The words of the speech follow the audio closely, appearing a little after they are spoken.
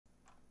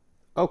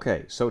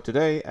Okay, so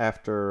today,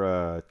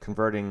 after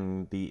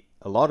converting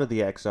a lot of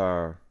the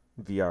XR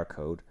VR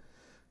code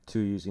to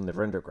using the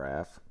render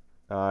graph,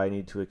 I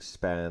need to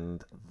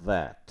expand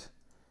that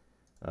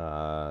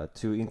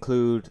to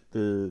include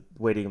the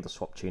weighting of the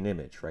swap chain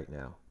image right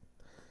now.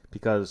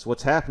 Because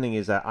what's happening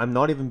is that I'm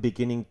not even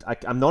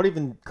I'm not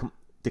even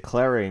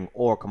declaring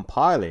or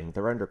compiling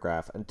the render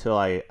graph until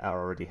I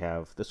already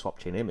have the swap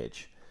chain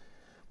image.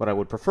 What I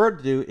would prefer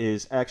to do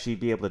is actually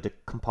be able to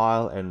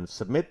compile and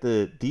submit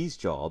these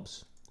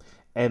jobs,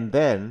 and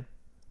then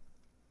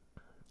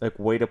like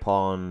wait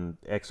upon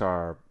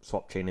XR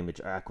swap chain image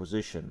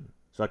acquisition.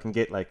 So I can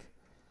get like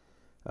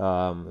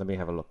let me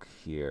have a look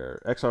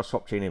here. XR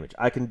swap chain image.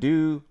 I can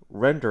do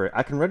render it.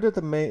 I can render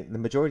the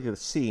majority of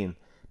the scene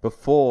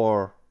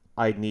before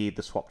I need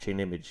the swap chain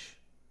image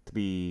to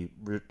be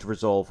to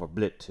resolve or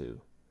blit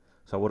to.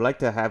 So I would like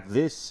to have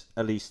this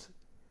at least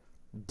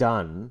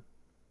done,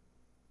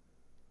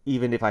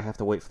 even if I have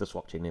to wait for the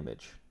swap chain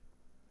image,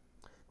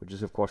 which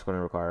is of course going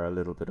to require a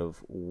little bit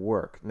of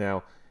work.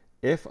 Now,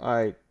 if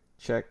I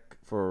check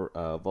for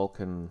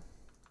Vulkan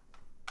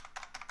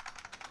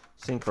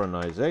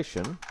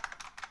synchronization,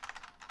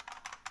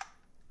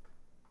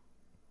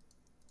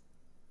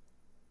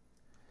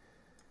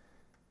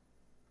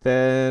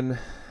 then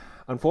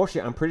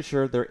unfortunately I'm pretty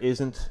sure there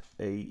isn't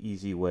a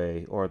easy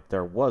way, or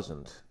there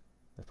wasn't.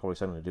 That's probably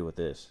something to do with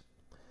this.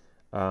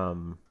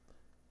 Um,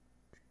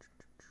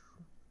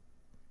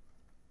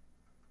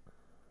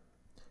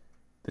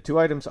 the two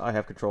items I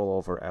have control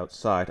over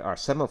outside are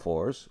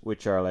semaphores,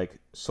 which are like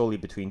solely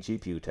between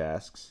GPU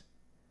tasks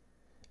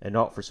and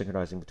not for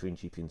synchronizing between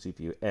GPU and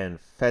CPU, and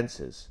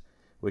fences,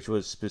 which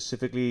was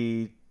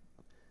specifically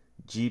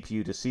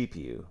GPU to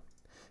CPU.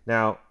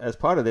 Now, as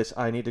part of this,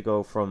 I need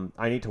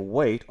to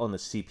wait on the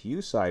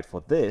CPU side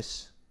for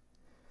this,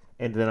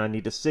 and then I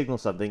need to signal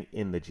something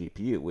in the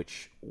GPU,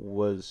 which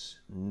was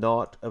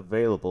not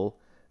available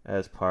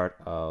as part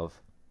of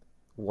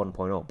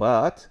 1.0.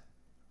 But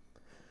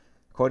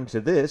according to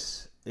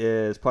this,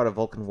 as part of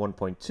Vulkan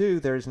 1.2,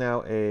 there is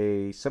now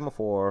a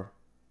superset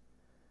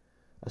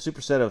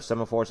of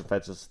semaphores and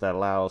fences that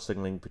allow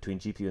signaling between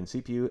GPU and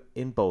CPU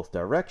in both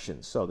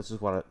directions. So this is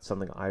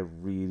something I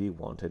really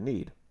want to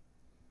need.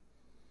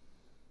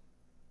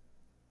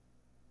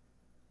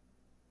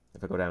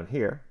 If I go down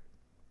here,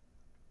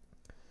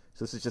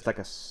 so this is just like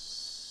a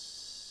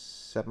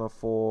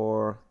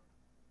semaphore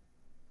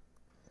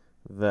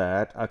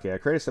okay, I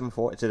create a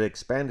semaphore. It's an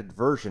expanded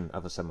version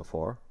of a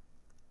semaphore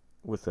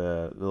with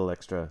a little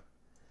extra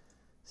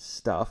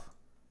stuff.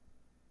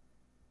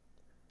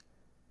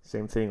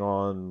 Same thing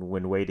on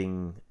when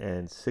waiting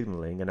and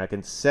signaling, and I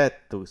can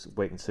set those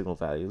wait and signal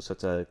values.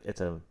 So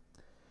it's a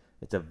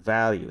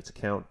value, it's a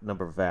count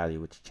number value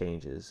which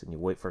changes, and you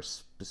wait for a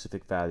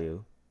specific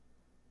value.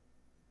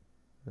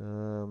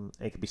 And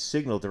it can be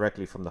signaled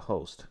directly from the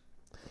host.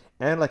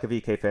 And like a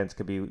VK fence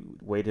can be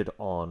weighted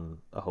on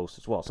a host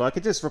as well. So I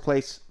could just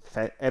replace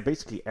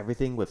basically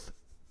everything with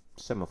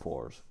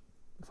semaphores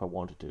if I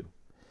wanted to.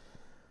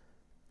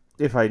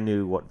 If I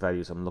knew what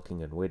values I'm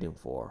looking and waiting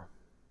for.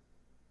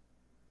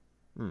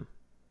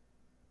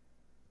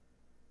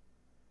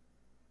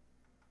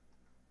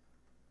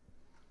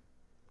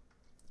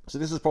 So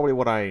this is probably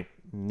what I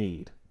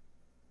need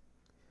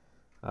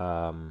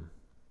to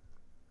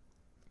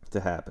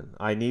happen.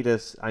 I need to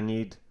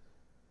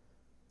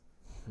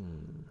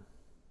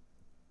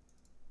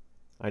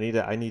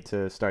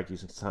start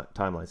using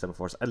Timeline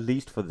Semaphores, at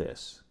least for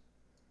this,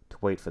 to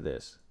wait for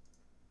this,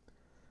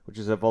 which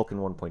is a Vulkan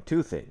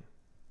 1.2 thing.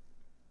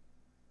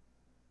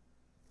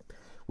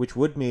 Which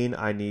would mean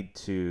I need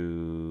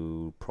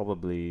to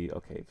probably,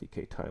 okay,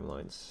 VK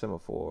Timeline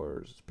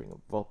Semaphores, let's bring up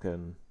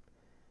Vulkan.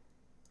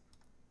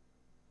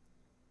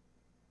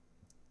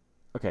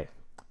 Okay,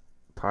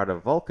 part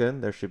of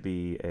Vulkan, there should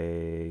be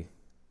a...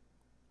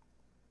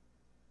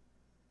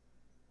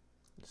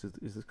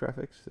 Is this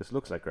graphics? This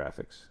looks like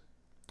graphics.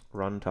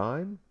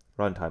 Runtime?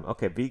 Runtime.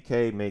 Okay,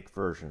 VK make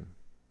version.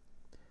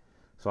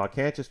 So I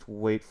can't just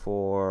wait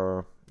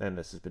for... And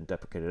this has been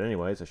deprecated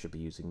anyways. I should be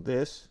using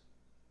this.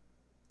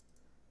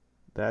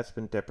 That's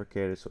been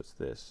deprecated, so it's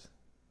this.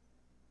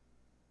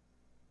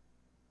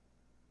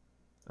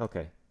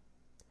 Okay.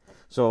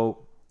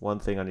 So one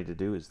thing I need to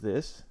do is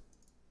this.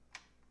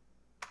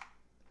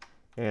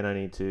 And I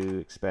need to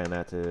expand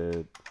that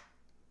to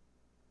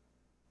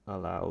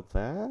allow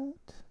that.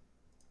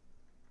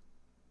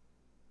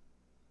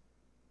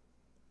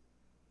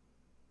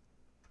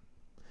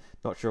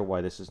 Not sure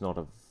why this is not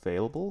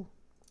available.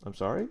 I'm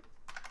sorry.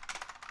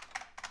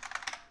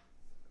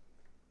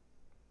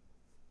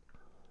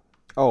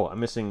 Oh, I'm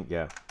missing,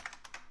 yeah.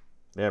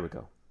 There we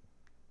go.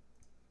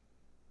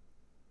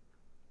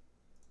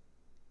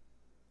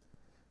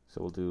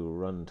 So we'll do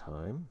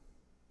runtime.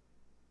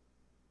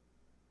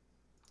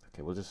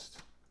 Okay, we'll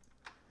just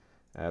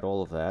add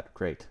all of that.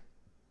 Great.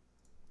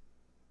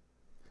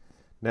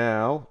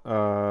 Now,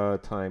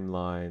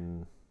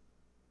 timeline.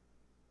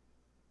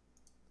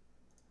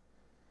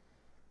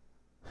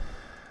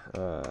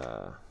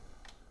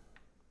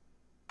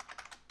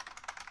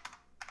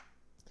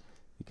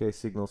 VK VK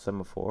signal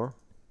semaphore.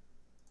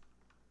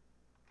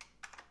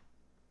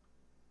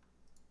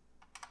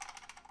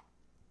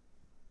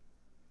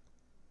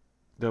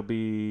 There'll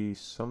be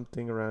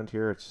something around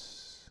here.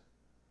 It's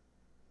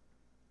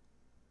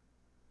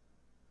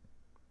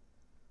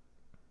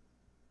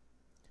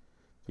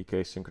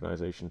VK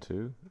synchronization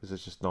 2. Is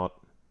this just not?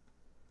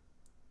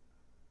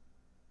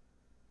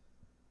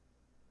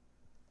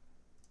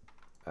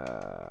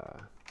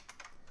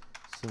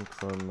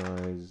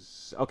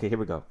 Synchronize. Okay, here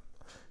we go.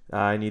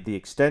 I need the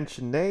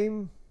extension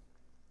name.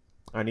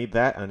 I need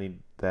that. I need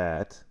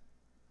that.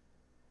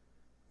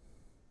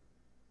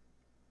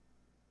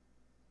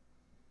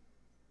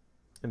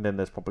 And then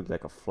there's probably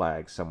like a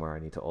flag somewhere I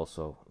need to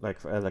also,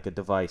 like a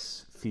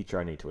device feature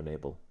I need to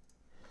enable.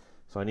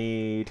 So I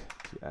need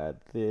to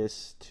add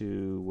this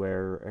to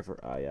wherever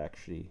I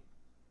actually,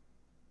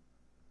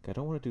 I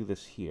don't want to do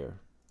this here.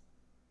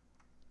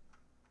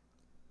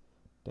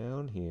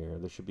 Down here,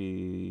 there should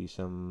be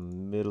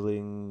some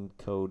middling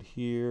code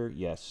here.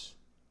 Yes.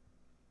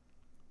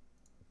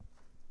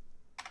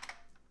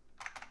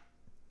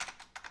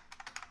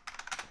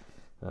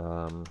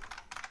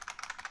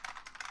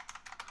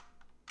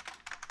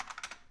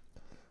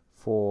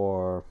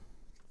 For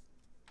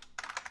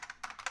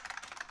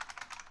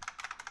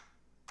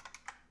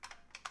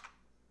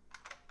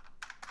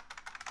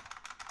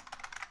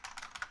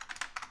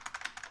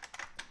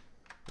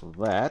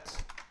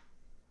that,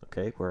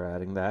 okay, we're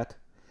adding that,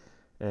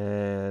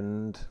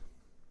 and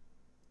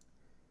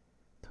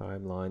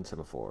timeline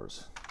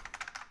semaphores.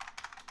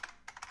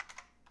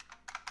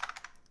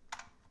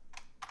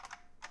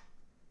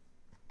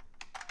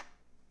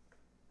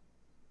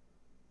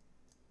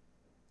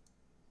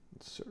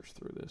 Let's search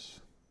through this.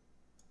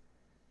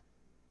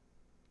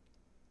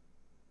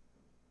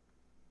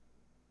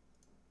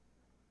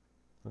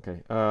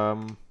 Okay,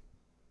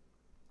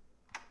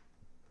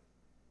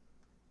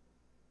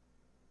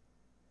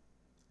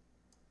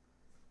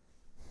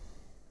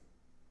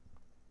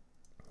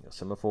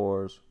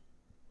 semaphores.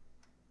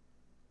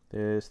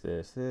 This.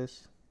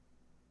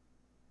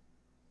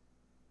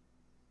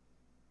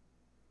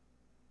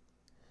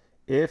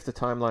 If the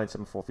timeline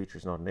semaphore feature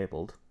is not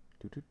enabled,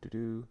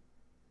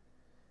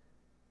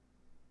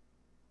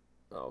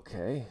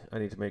 okay, I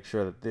need to make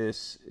sure that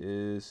this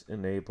is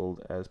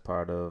enabled as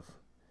part of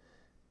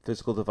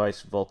physical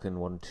device Vulkan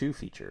 1.2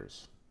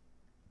 features.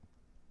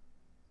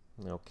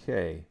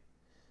 Okay,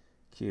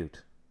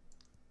 cute.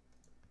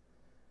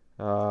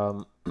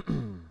 So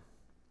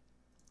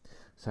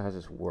how does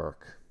this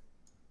work?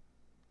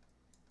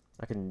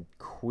 I can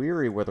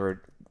query whether it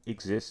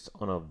exists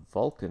on a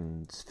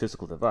Vulkan's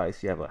physical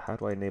device. Yeah, but how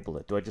do I enable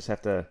it? Do I just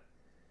have to...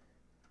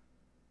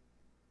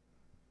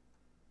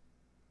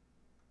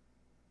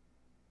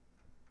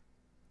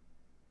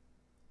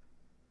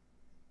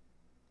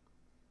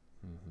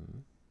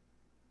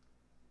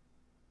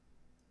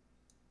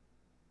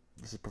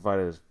 This is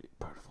provided as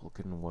part of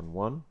Vulkan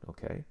 1.1.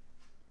 Okay.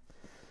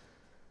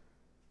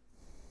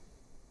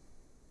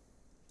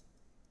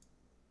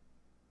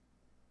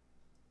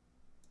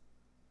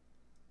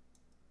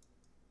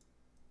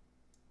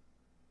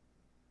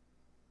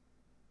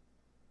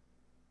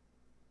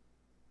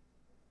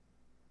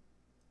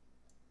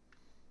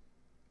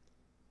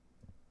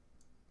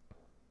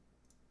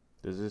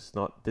 Does this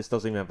not? This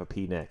doesn't even have a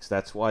P next.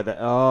 That's why the.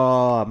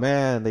 Oh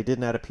man, they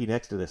didn't add a P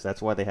next to this.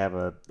 That's why they have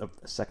a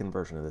second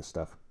version of this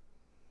stuff.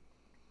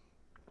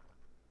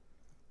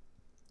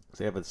 So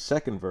they have a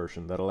second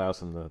version that allows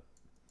them to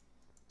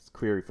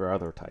query for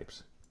other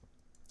types,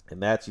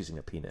 and that's using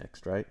a P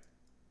next, right?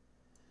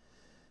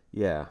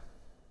 Yeah.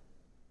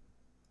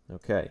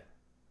 Okay.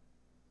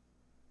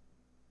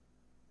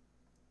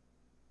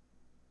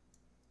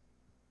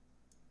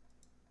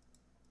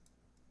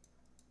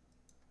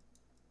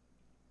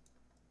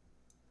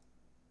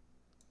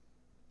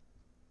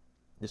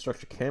 This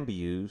structure can be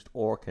used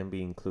or can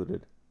be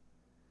included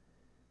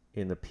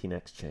in the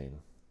pnext chain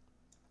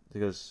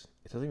because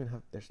it doesn't even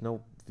have, there's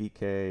no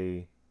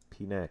vk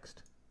pnext.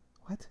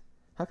 What?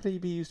 How could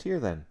it be used here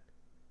then?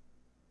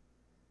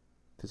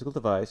 Physical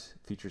device,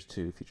 features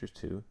 2.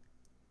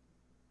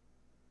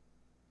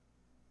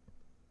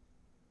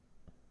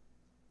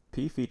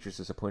 P features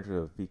is a pointer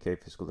to vk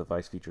physical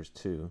device features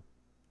 2.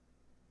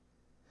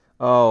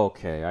 Oh,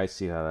 okay, I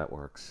see how that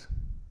works.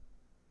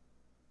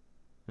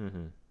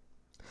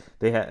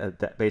 They had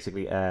that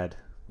basically add,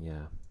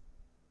 yeah.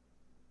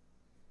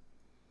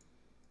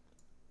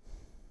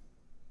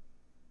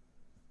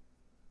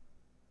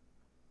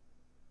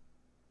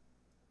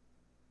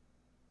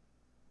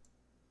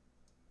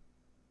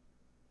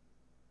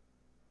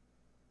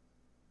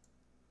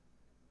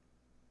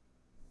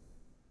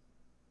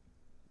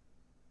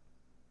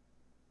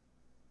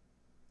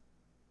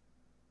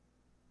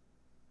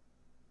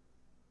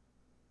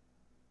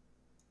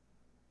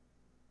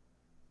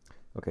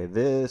 Okay,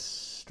 this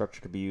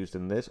structure could be used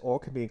in this, or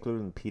can be included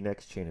in the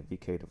pnext chain of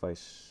vk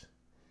device,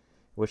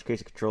 in which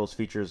case it controls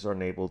features are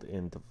enabled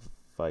in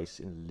device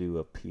in lieu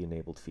of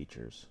p-enabled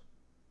features.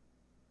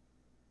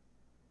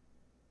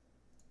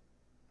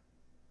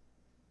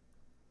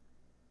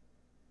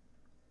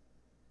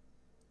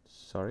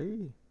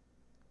 Sorry.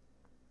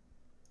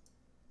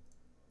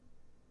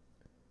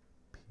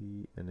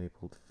 P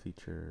enabled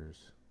features.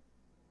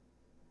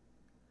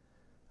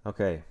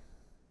 Okay.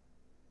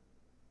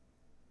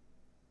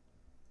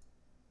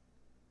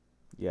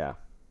 Yeah.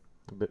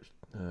 A bit,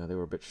 they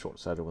were a bit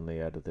short-sighted when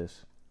they added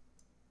this.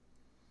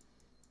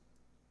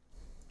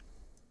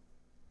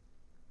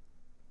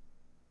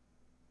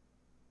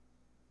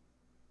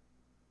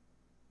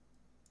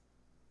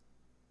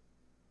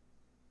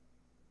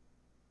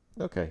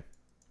 Okay.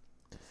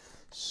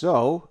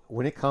 So,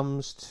 when it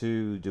comes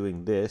to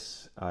doing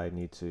this, I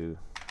need to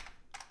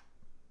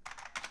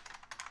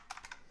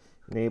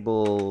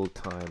enable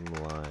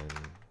timeline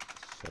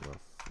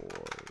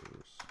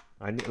semaphores.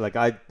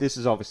 This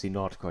is obviously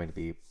not going to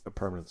be a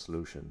permanent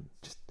solution,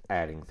 just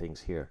adding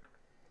things here.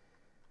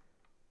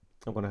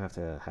 I'm going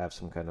to have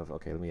some kind of,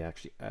 okay, let me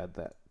actually add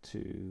that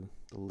to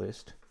the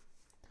list.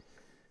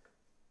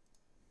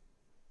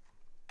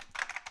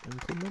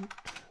 Implement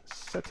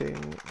setting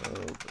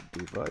of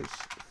device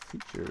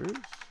features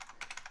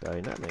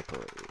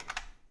dynamically.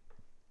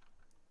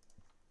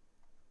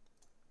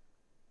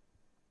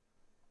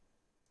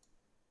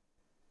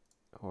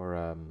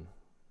 Or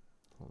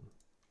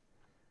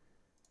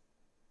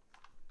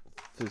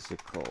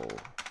physical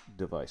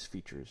device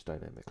features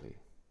dynamically.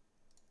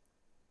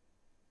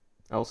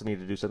 I also need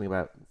to do something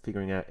about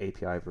figuring out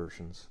API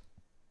versions.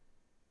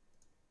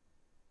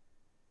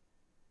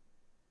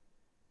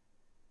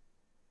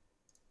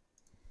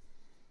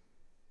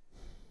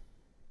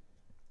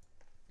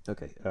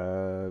 Okay,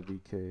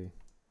 VK,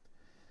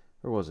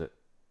 where was it?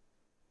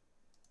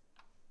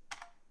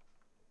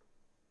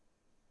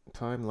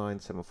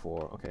 Timeline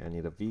semaphore. Okay, I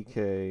need a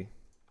VK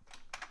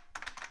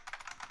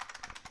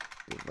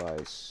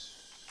device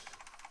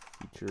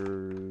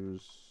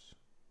features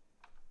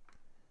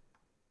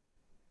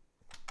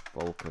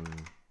Vulkan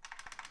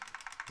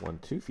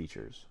 1.2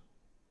 features.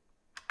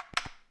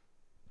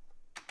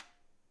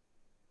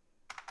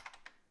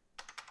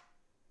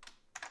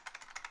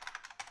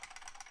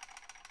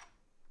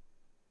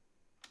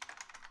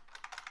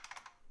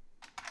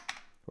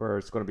 Where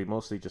it's going to be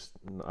mostly just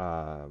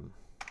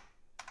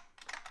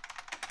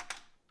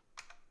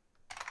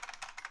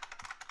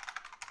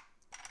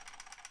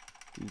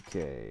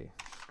VK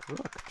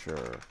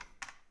structure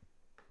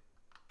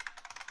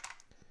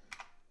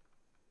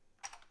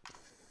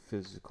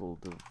physical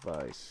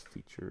device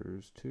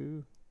features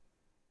too.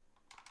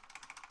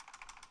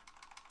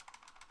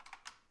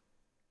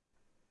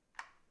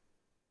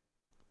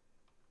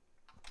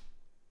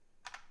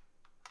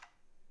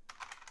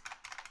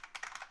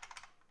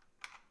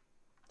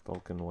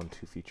 Vulkan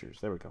 1.2 features.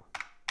 There we go.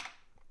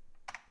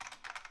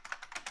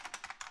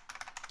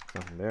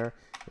 Nothing there.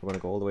 We're going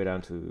to go all the way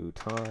down to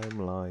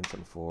timeline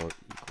semaphore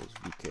equals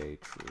VK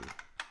true.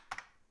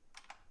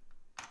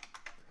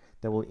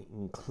 Then we'll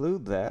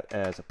include that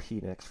as a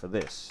pnext for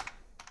this.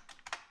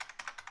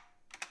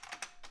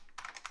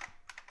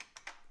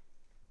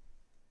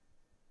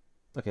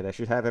 Okay, that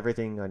should have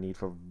everything I need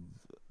for,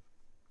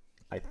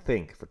 I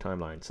think, for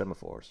timeline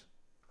semaphores.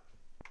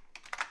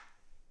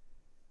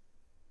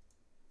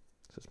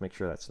 So let's make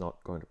sure that's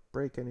not going to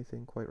break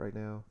anything quite right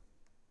now.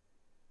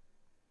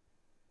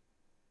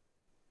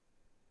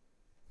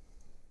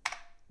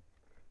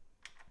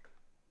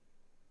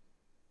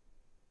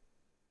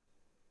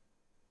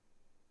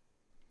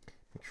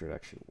 Make sure it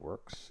actually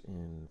works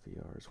in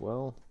VR as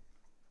well.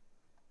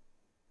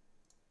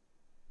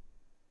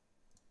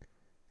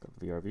 Got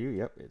VR view,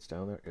 yep, it's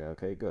down there. Yeah,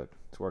 okay, good.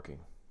 It's working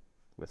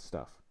with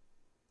stuff.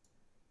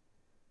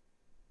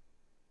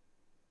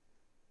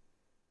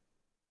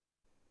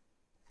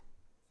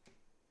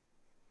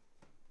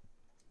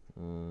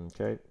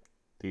 Okay,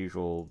 the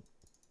usual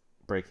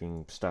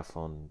breaking stuff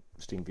on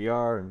Steam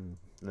VR and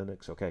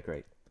Linux. Okay,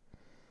 great.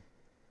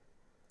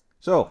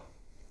 So,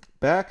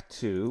 back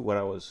to what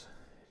I was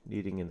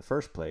needing in the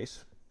first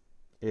place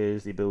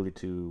is the ability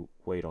to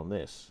wait on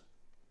this.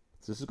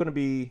 So this is going to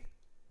be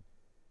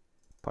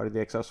part of the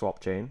XR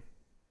Swapchain.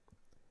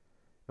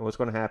 And what's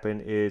going to happen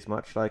is,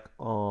 much like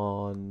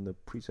on the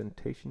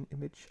presentation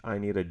image, I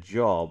need a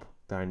job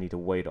that I need to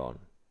wait on.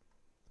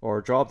 Or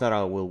a job that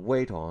I will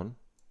wait on.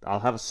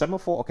 I'll have a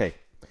semaphore. Okay.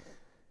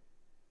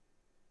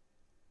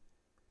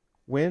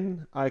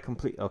 When I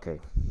complete... Okay.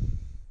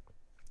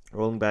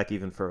 Rolling back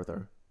even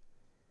further.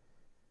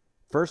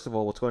 First of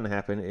all, what's going to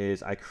happen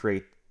is I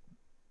create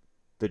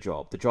the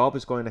job. The job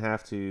is going to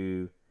have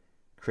to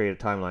create a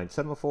timeline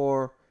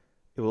semaphore.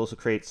 It will also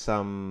create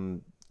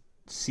some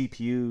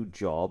CPU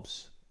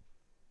jobs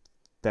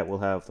that will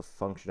have the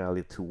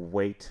functionality to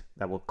wait,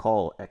 that will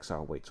call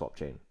XR wait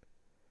Swapchain.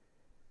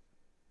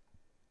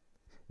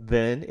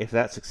 Then, if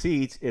that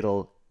succeeds,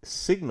 it'll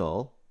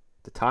signal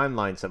the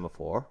timeline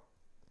semaphore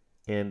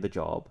in the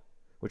job,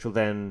 which will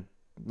then,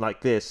 like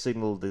this,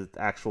 signal the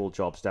actual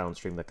jobs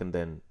downstream that can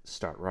then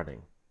start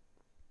running.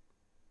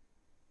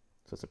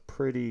 So it's a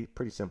pretty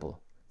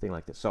simple thing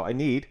like this. So I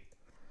need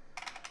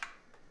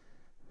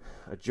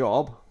a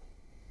job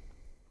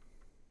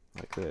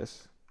like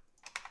this.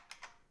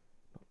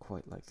 Not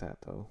quite like that,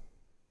 though.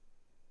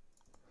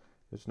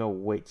 There's no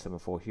wait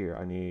semaphore here.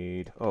 I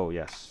need... Oh,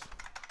 yes.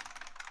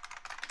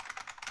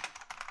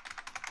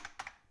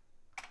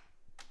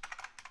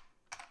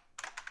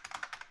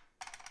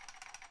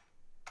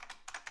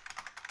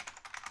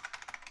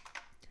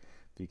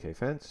 VK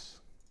fence.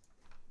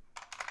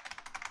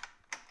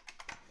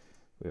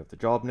 We have the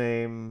job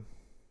name.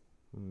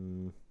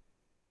 Some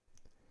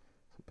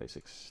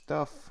basic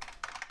stuff.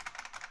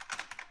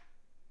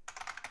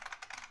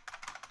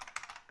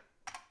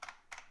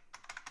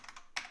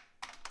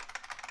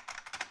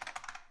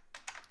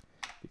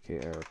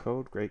 VK error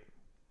code, great.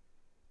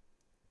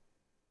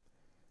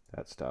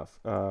 That stuff.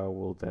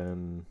 We'll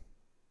then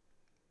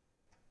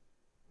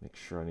make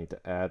sure I need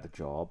to add the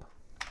job.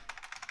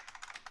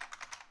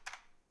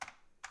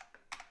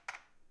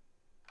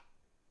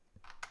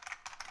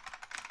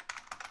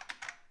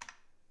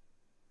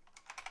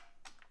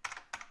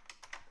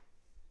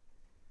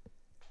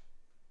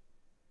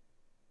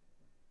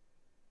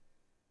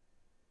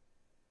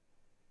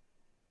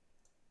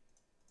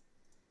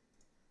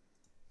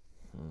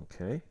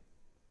 Okay.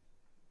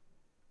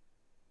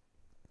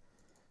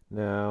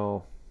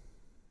 Now,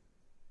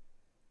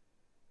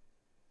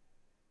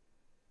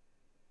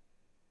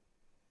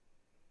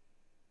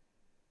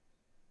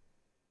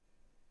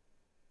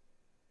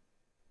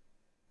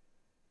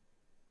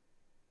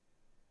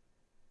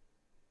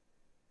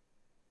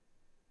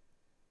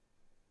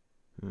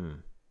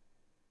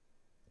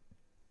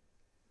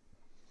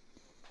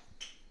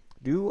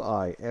 do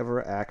I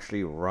ever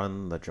actually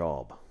run the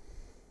job?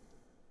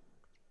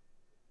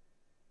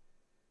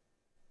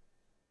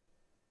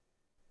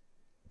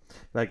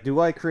 Like, do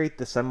I create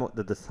the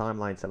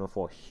timeline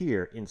semaphore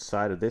here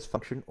inside of this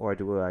function, or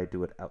do I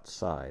do it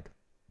outside?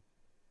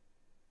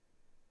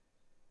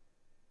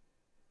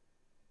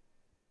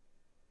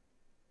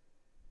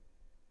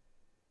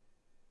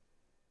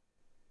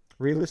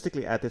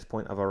 Realistically, at this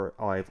point,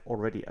 I've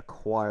already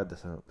acquired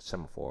the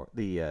semaphore,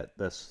 the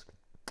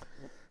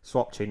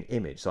Swapchain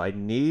image. So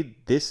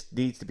this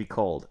needs to be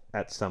called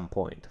at some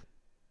point.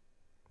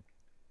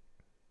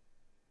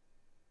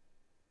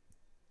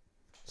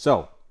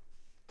 So,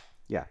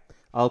 yeah,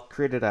 I'll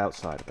create it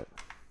outside of it.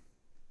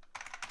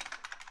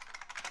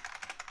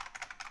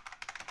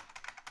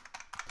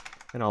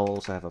 And I'll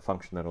also have a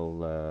function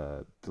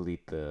that'll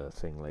delete the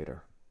thing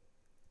later.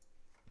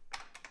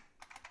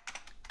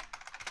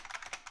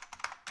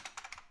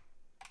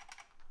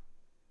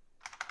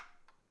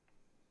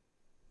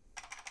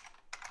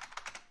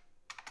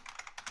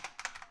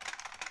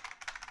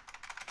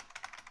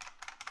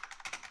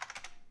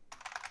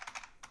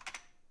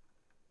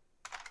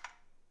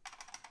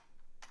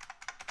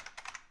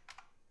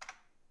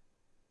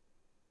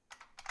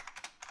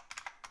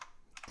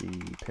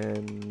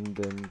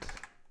 Dependent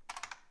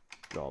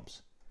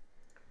jobs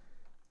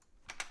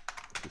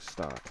to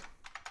start.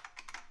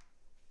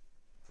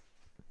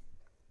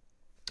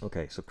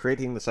 Okay, so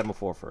creating the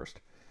semaphore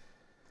first.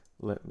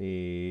 So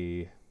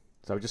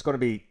I'm just going to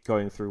be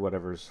going through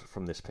whatever's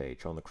from this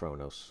page on the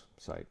Chronos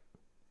site.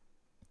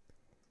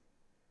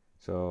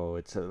 So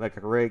it's like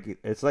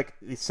it's like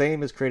the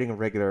same as creating a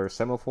regular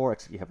semaphore,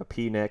 except you have a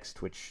P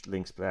next, which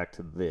links back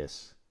to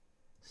this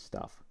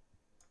stuff.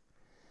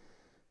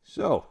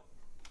 So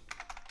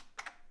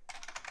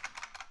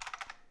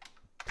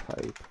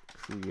type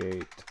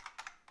create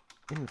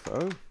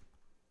info.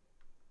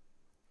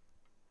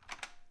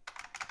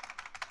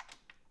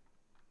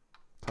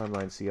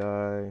 Timeline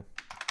CI.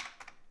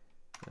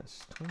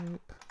 Yes,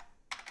 type.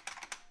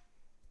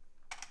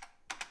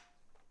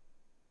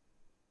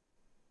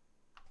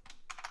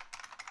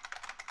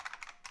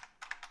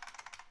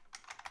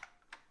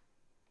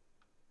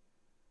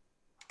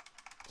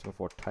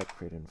 Semaphore type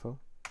create info.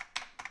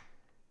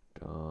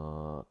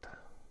 Dot.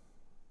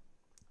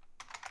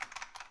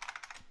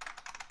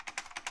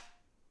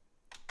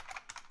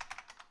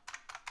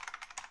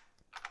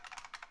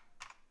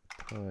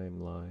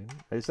 Timeline.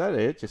 Is that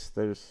it? Just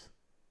there's.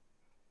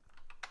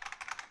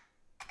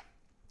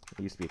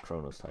 It used to be a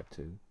Chronos type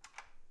too.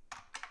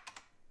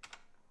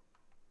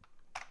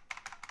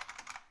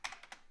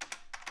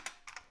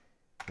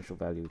 Initial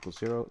value equals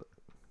 0.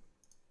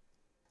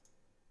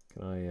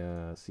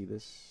 Can I see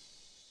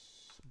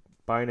this?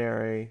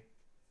 Binary,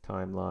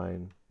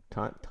 timeline,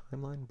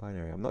 timeline,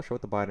 binary. I'm not sure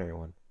what the binary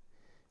one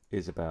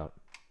is about.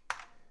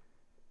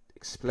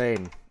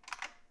 Explain.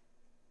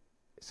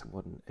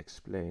 Someone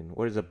explain.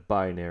 What is a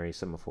binary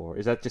semaphore?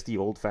 Is that just the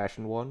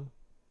old-fashioned one?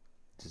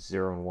 Just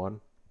 0 and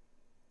 1?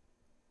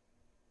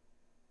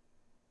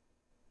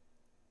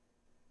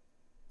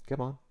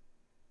 Come on.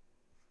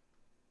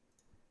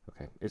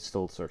 Okay, it's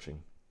still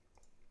searching.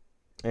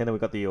 And then we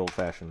got the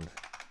old-fashioned.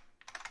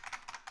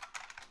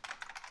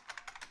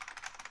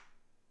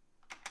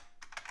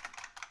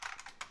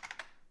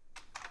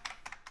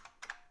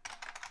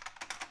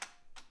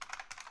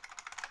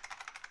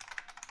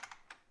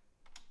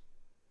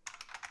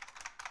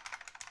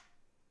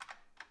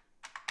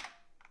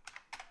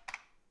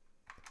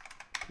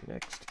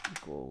 Next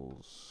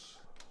equals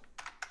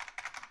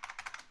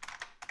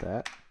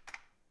that.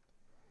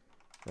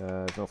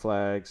 No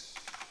flags.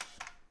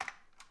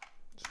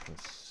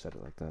 Just set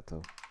it like that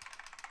though.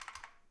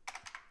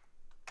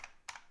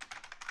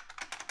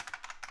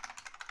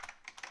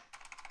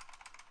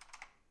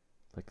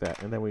 Like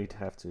that, and then we'd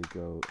have to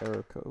go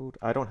error code.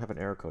 I don't have an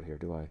error code here,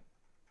 do I?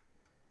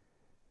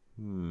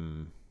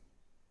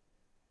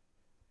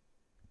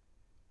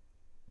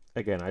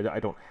 Again, I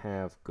don't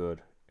have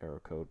good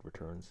error code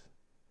returns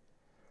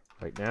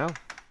right now.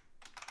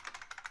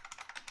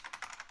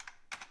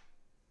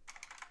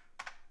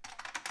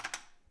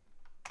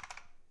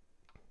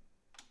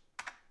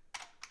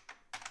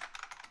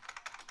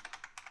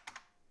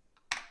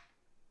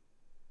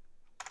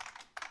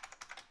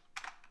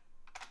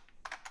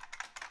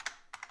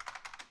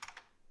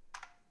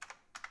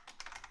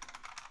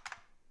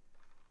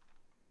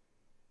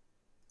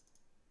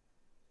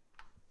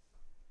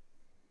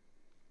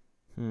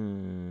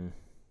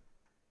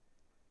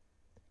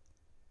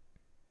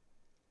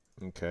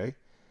 Okay.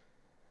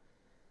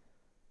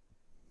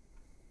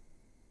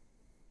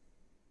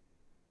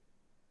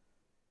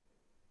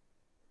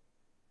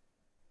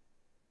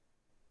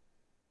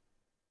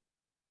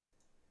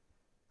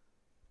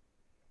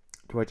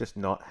 Do I just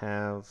not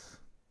have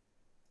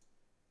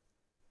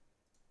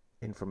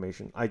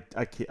information? I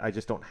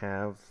just don't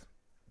have.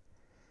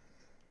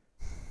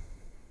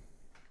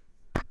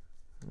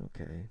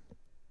 Okay.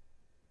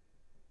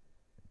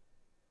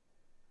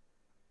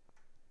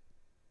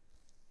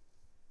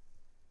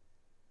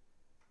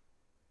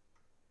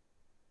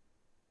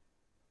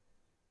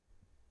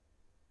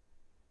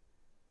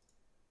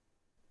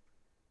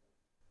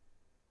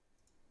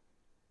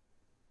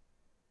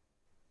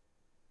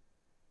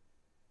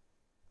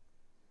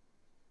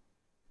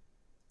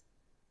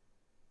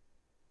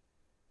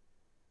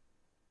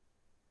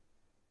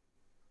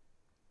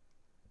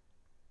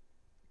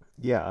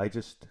 Yeah, I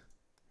just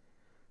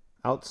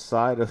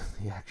outside of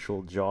the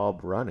actual job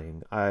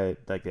running, I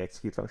like the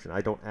execute function.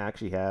 I don't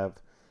actually have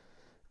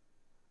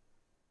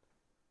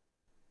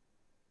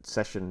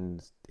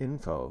session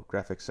info,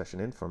 graphic session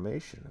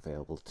information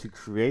available to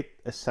create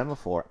a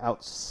semaphore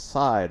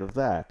outside of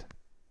that.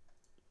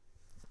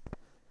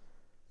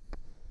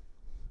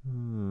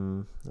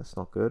 That's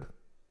not good.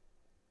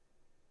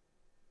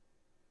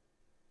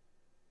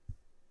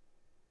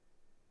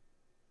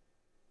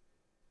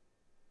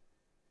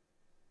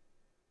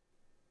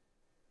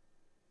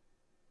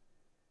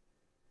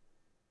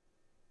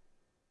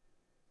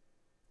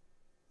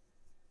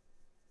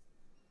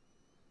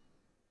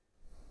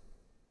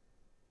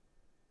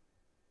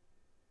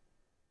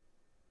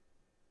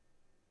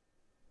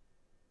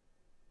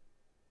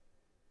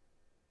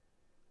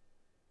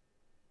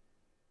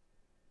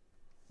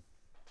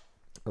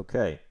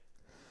 Okay.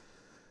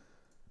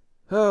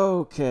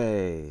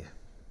 Okay.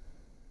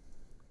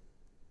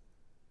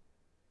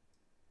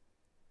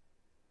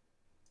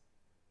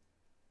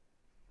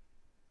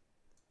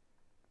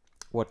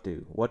 What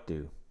do? What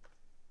do?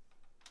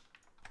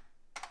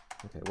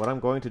 Okay, what I'm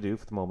going to do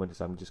for the moment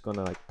is I'm just going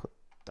to like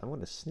I'm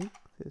going to sneak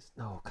this.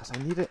 No, because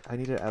I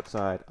need it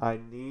outside. I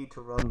need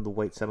to run the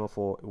weight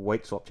semaphore,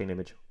 weight swap chain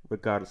image,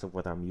 regardless of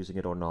whether I'm using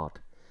it or not.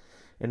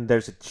 And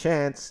there's a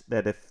chance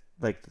that if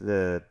like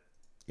the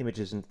image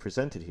isn't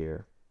presented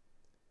here,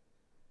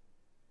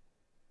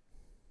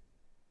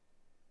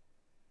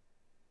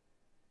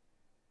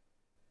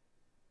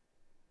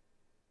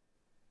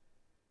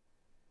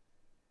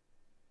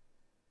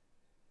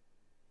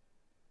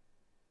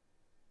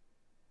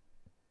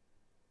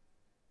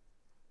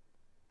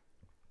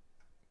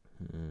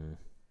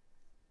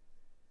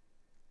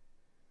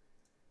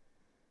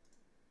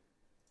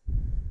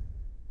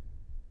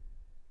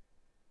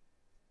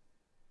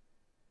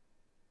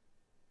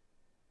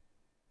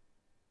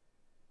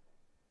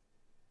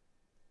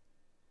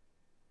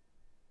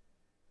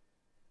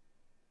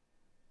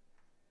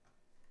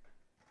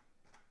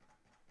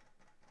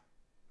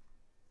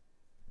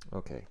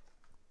 okay.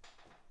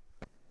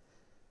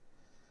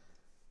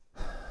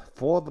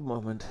 For the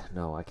moment,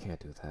 no, I can't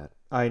do that.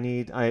 I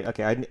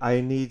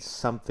need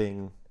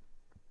something.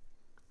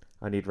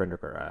 I need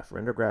RenderGraph.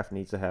 RenderGraph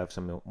needs to have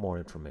some more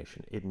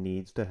information. It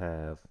needs to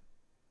have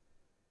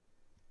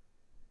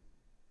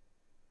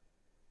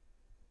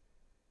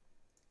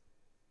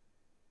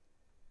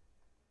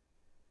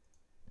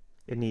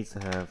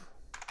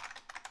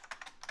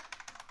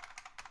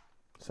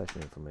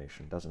session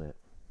information, doesn't it?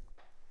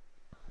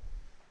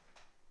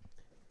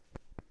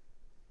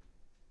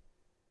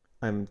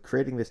 I'm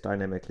creating this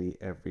dynamically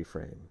every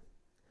frame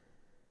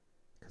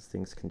because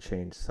things can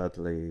change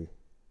subtly.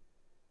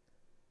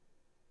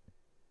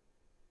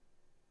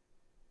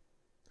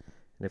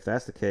 And if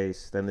that's the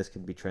case, then this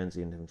can be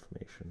transient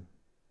information,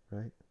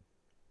 right?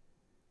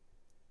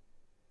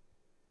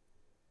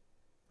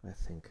 I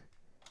think.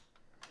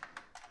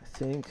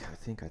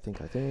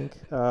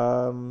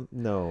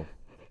 No.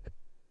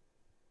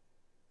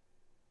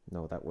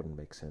 No, that wouldn't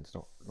make sense.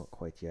 Not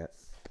quite yet.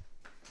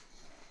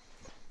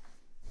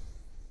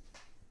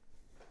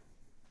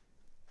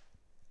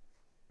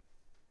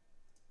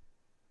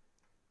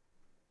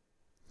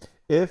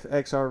 If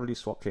XR release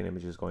swap chain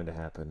image is going to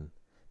happen,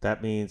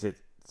 that means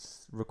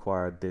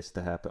require this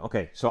to happen.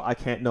 Okay, so I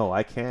can't, no,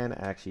 I can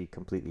actually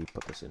completely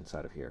put this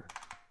inside of here.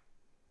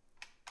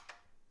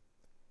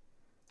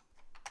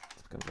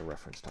 It's becomes a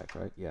reference type,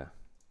 right? Yeah.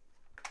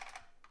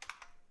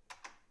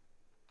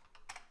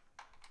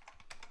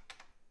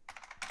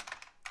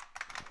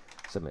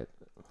 Submit.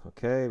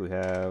 Okay, we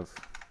have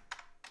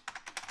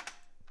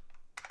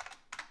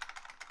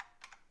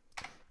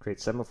create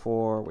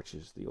semaphore, which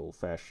is the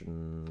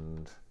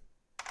old-fashioned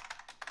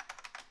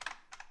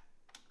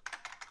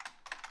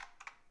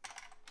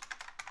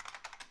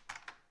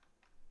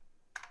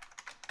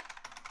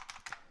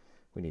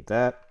we need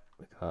that.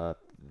 We got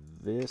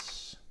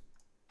this.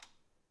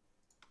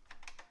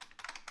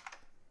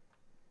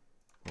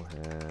 We'll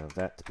have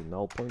that to be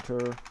null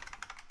pointer.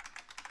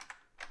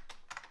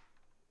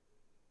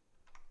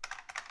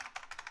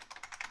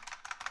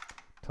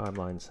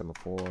 Timeline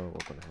semaphore we're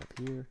going to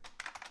have here.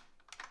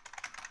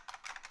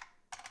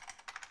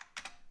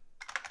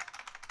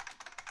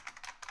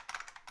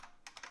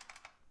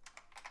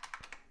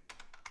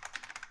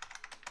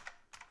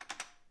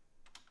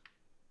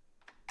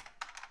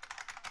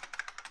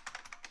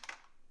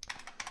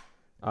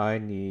 I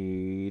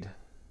need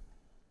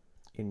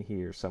in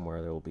here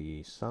somewhere there will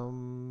be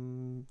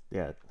some,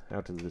 yeah,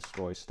 how to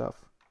destroy stuff.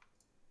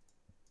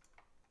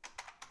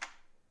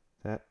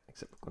 That,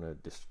 except we're going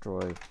to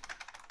destroy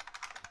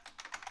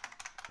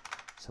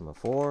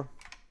semaphore.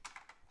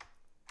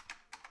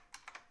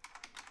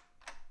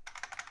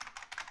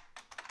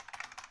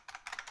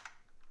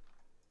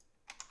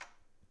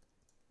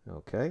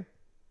 Okay,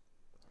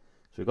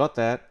 so we got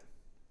that.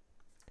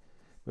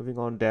 Moving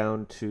on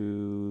down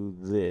to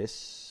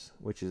this,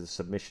 which is the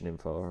submission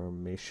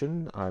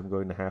information. I'm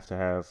going to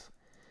have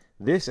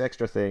this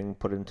extra thing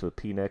put into a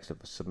pnext of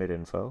submit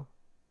info.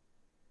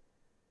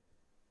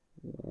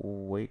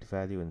 Wait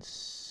value and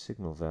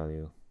signal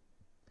value.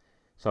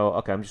 So,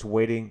 okay, I'm just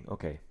waiting.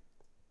 Okay.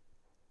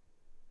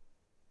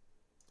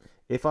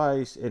 If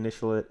I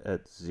initial it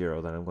at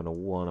 0, then I'm going to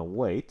want to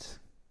wait.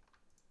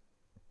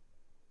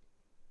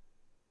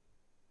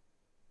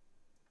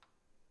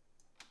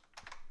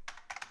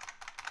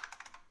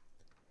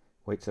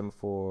 Wait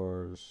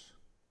semaphores.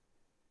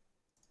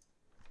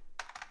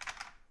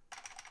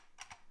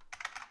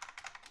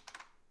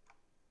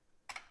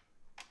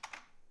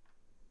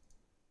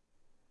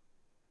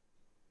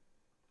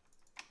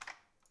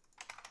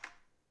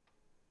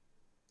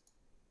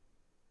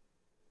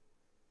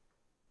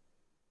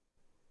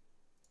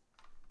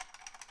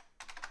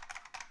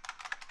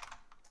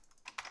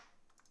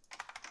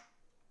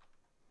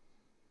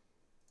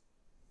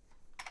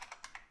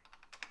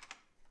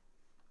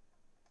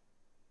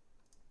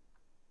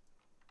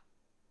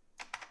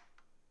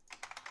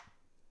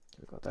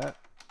 We got that.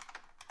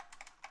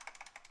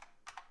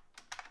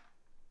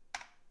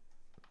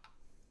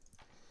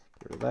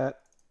 Get rid of that.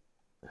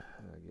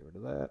 Get rid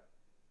of that.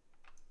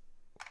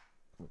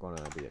 We're going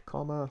to be a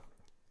comma.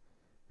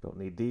 Don't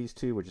need these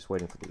two. We're just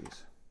waiting for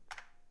these.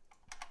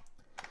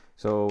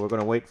 So we're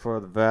going to wait for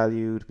the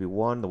value to be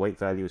 1. The wait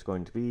value is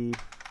going to be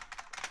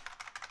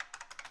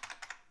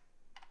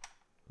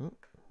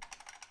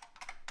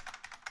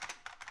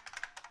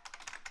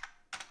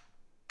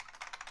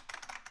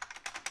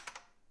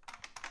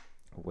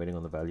waiting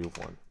on the value of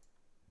 1.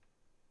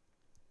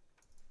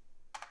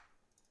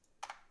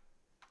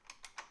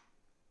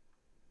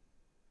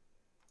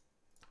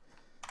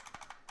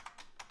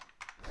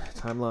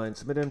 Timeline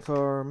submit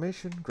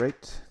information.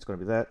 Great. It's going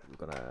to be that.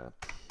 We're going to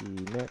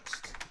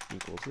pnext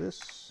equals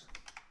this.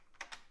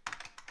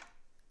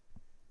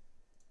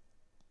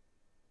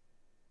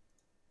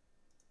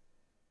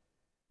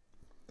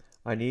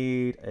 I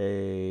need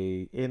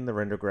in the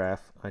render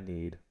graph, I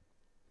need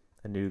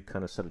a new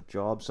kind of set of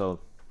jobs.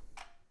 So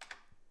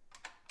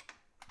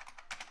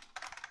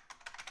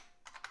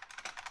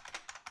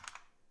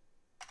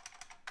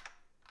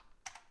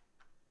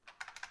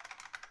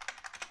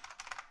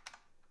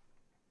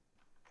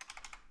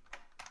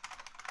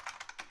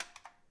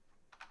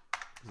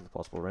these are the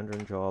possible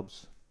rendering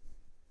jobs.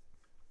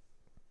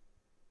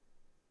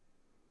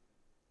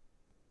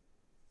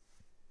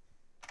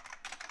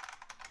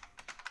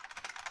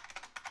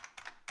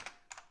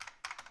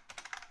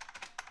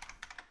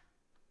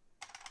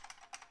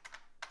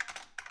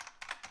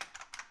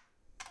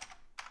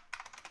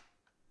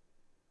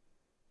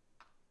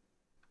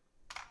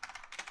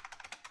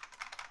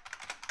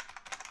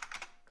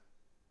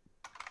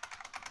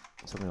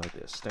 Something like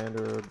this,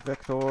 standard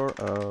vector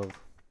of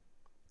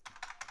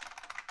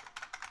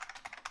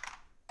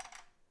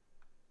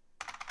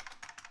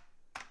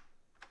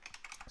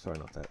sorry,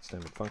 not that,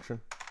 standard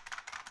function.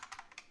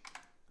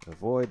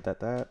 Avoid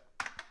that.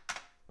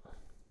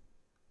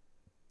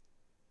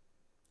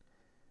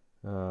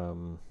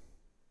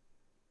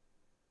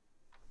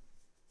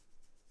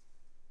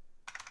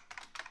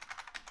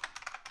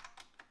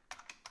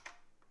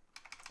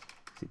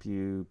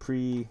 CPU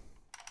pre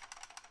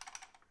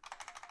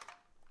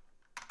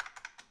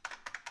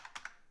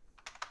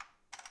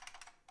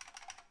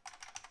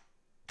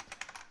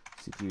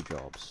CPU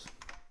jobs.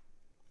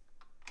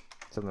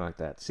 Something like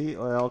that. See,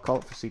 I'll call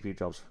it for CPU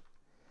jobs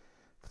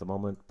for the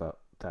moment, but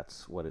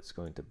that's what it's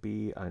going to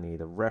be. I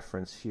need a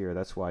reference here.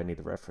 That's why I need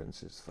the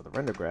references for the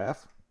render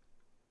graph.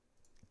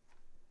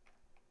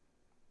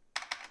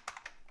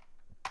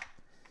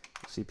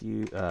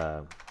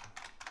 CPU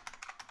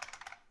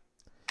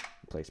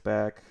place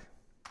back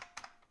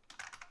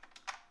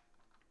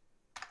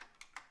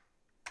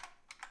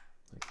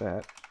like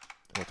that.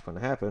 And what's going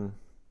to happen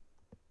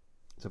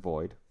is a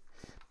void,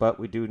 but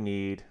we do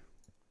need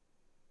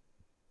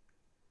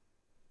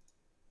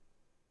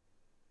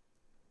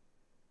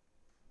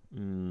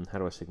how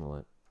do I signal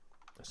it?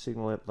 I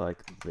signal it like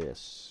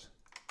this.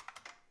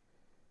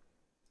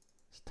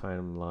 It's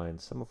timeline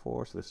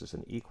semaphore, so this is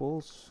an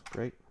equals.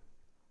 Great.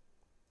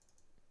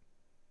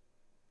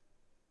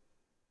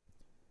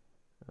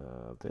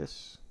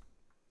 This.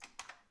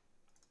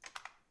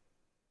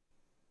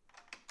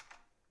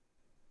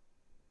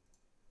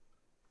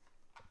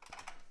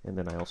 And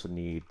then I also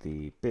need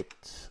the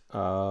bit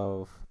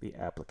of the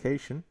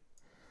application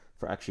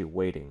for actually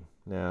waiting.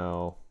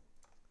 Now,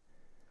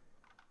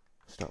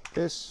 start with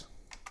this.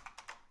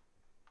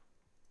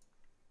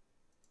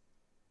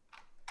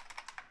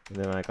 And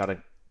then I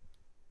gotta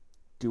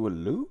do a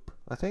loop,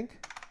 I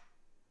think.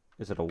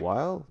 Is it a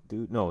while?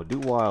 Do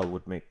while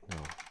would make, no.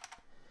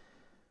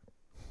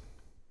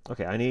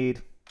 Okay, I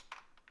need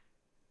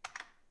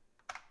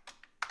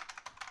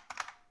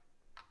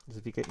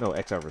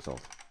XR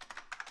result.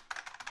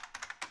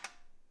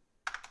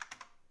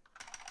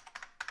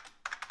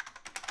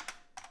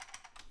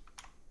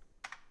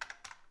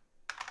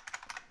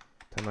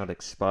 Timeout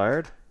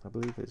expired, I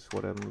believe is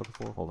what I'm looking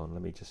for. Hold on,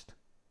 let me just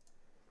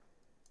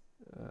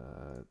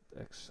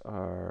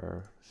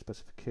XR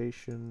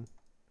specification,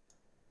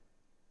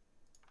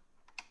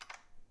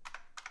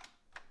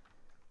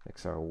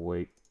 XR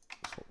wait,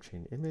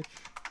 Swapchain image.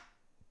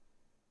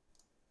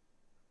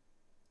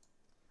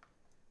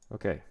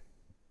 Okay.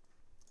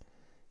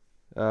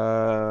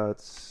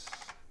 It's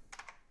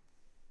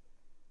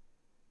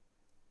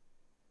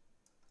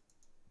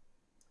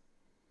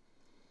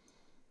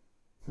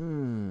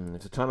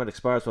if the timeout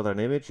expires without an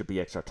image, it'll be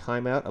XR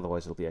timeout.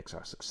 Otherwise, it'll be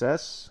XR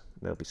success.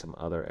 There'll be some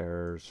other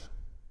errors.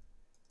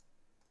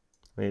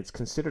 I mean, it's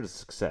considered a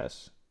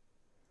success.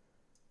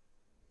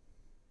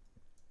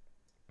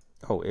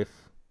 Oh,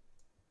 if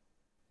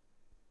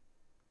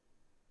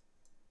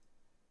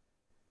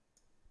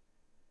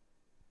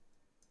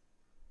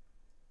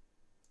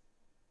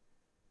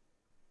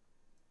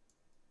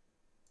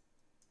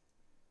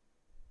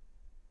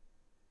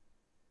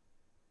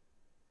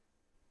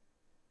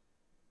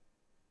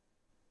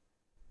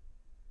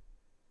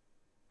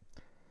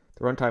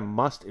the runtime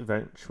must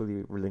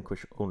eventually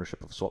relinquish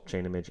ownership of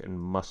Swapchain image and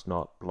must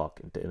not block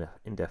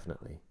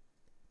indefinitely.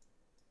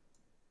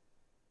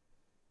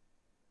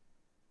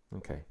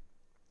 Okay.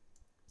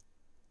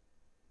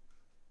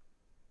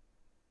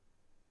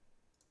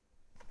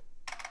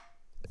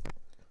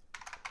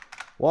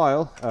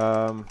 While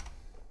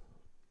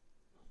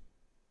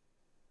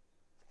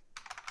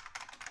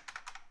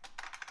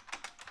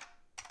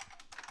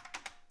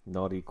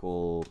not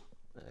equal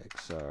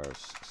XR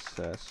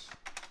success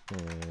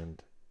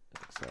and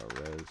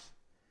XR res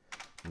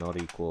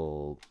not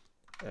equal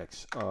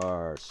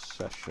XR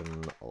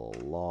session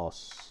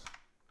loss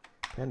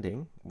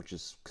pending, which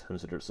is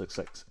considered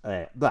success,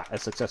 a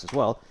success as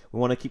well. We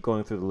want to keep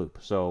going through the loop.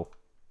 So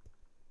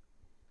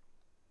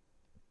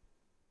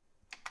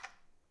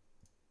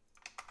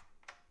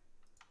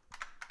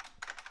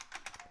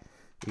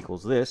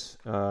equals this.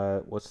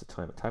 What's the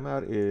timeout?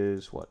 Timeout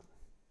is what?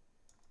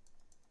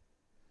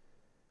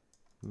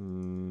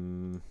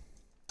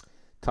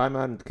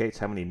 Timeout indicates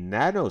how many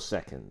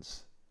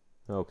nanoseconds.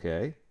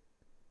 Okay.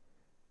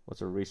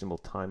 What's a reasonable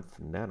time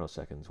for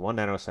nanoseconds? 1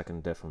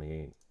 nanosecond definitely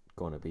ain't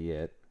going to be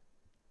it.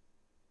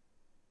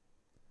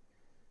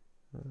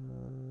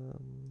 Let's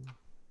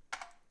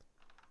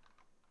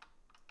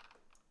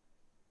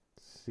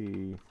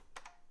see.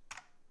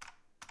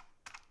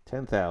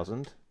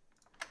 10,000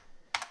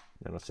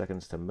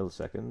 nanoseconds to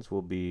milliseconds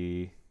will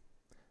be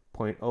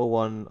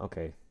 0.01.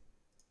 Okay.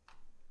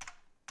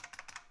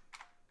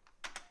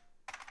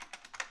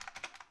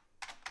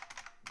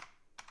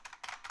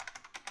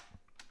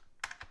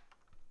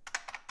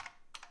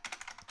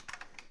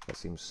 That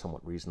seems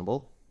somewhat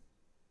reasonable.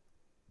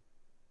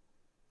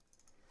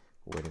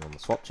 Waiting on the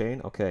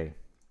Swapchain. Okay.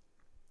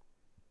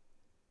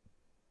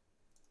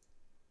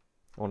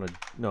 I want to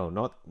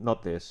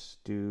not this.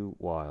 Do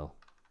while.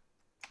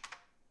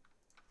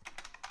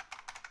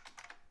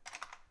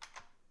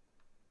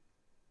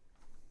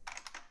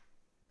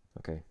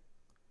 Okay.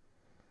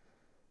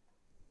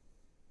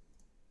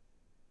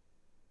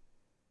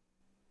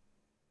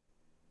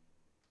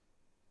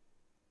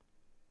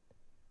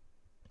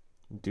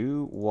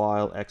 Do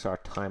while XR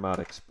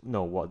timeout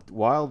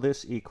while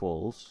this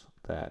equals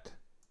that.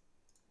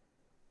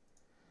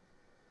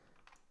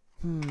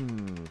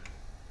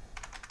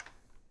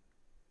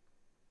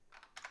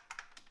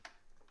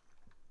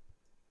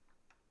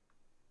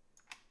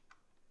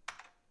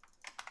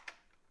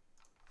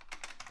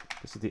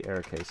 This is the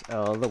error case.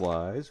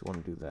 Otherwise, we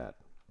want to do that.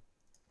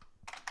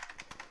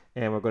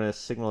 And we're going to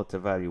signal it to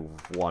value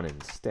 1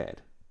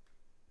 instead.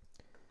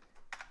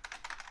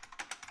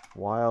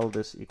 While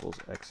this equals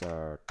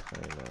XR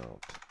timeout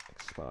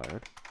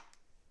expired.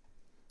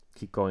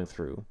 Keep going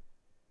through.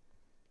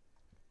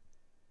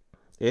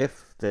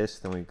 If this,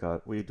 then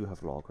we do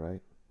have log,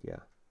 right? Yeah.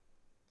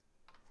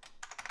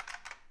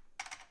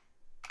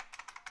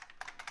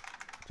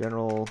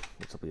 General,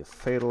 this will be a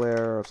fatal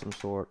error of some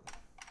sort.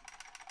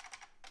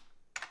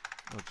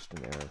 Or just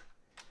an error.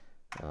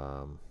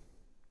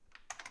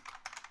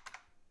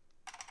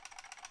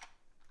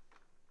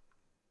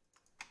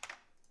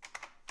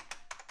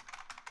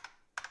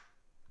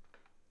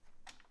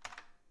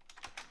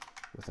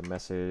 With a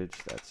message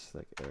that's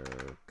like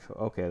error.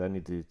 Okay, then I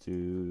need to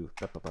do.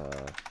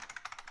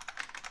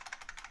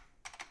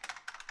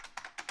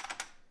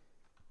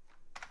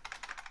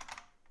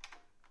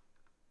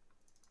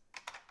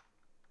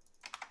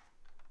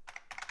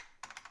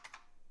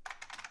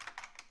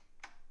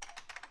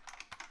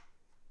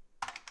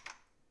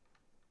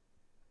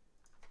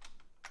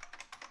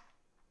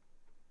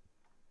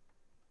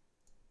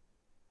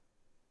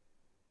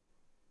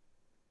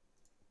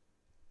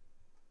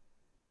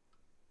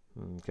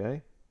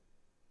 Okay.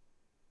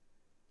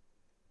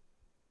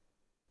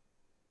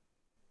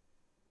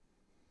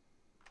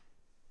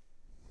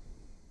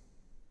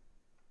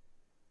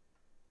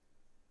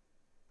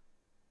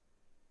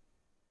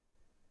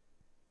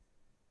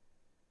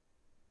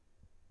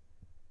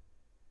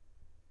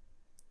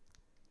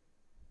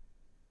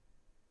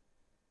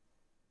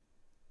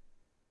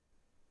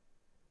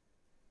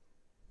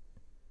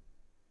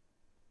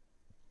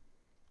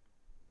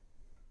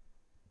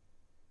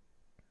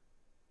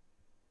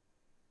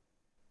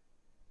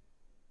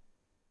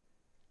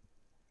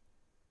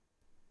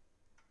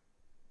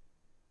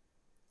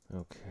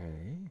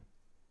 Okay.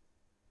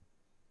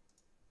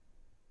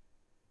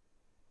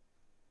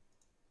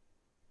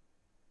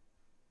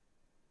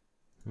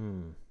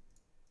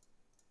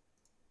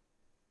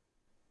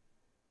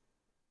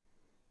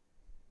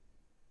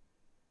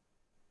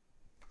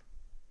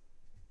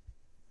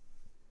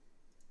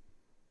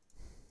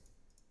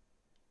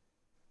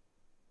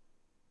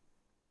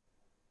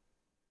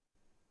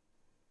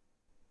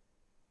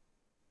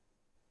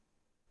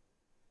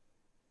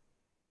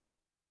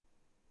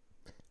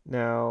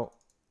 Now,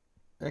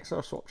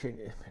 XR Swapchain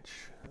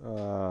image.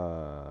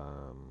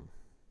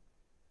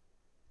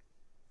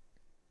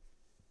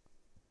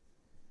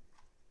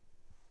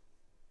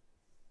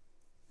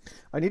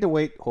 I need to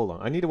wait. Hold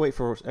on. I need to wait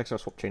for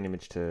XR Swapchain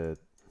image to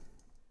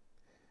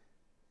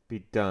be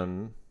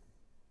done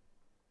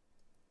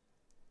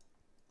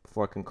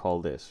before I can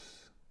call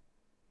this.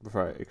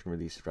 Before I can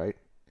release it, right?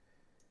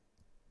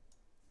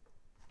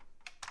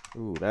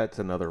 Ooh, that's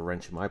another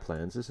wrench in my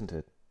plans, isn't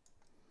it?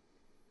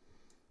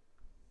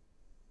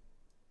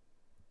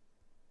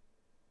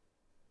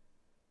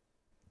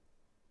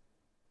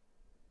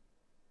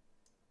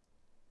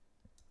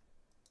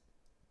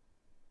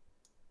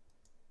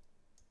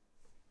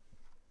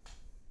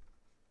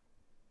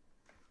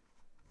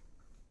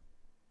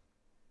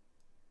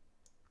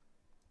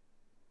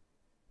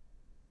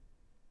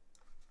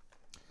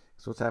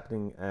 So what's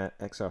happening at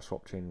XR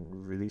Swapchain,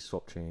 release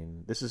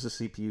Swapchain? This is a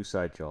CPU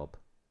side job.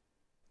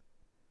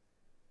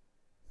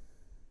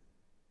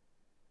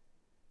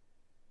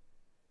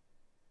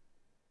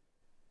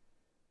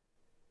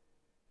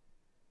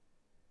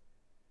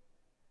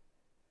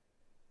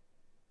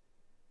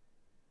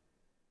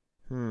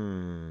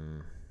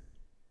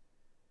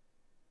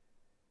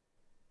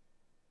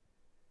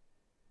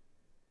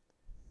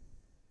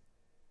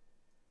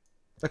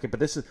 Okay, but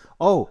this is...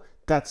 Oh,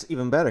 that's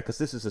even better, because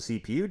this is a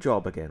CPU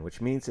job again,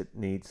 which means it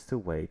needs to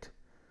wait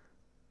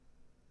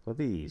for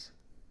these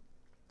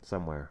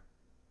somewhere.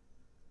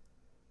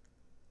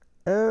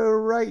 All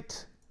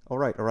right. All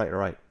right, all right, all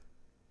right.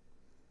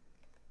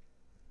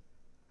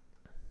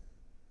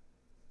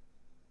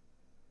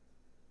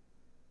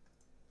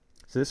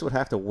 So this would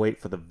have to wait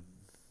for the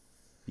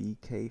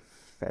VK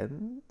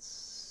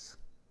fence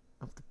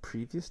of the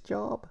previous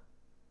job?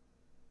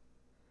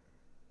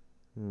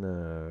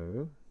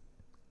 No.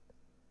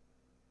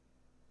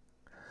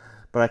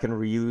 But I can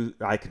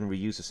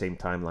reuse the same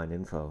timeline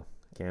info,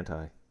 can't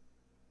I?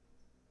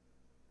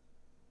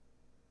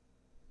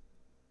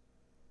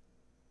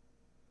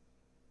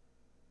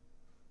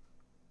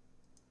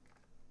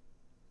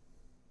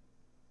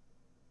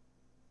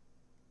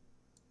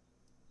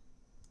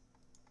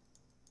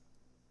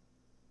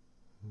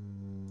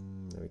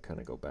 Let me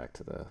kind of go back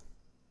to the...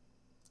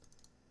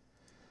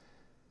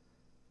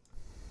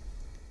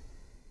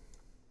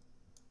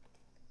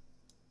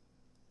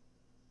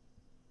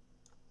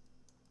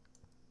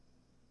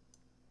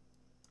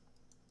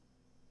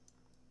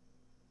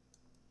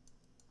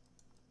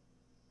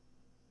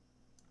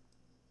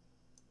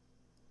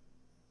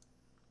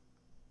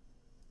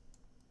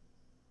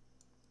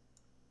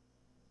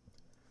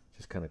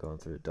 Just kind of going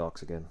through the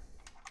docs again.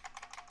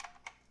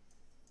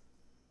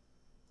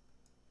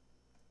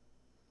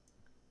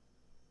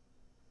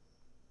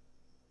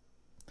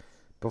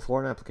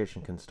 Before an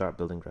application can start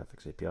building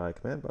graphics API,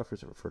 command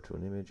buffers that refer to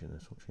an image in a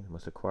swapchain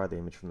must acquire the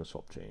image from the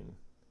swapchain.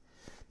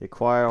 The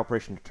acquire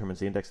operation determines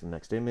the index of the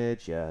next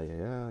image. Yeah,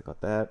 I got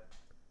that.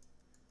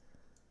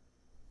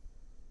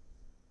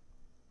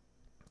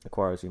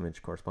 Acquires the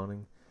image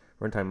corresponding.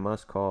 Runtime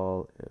must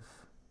call if.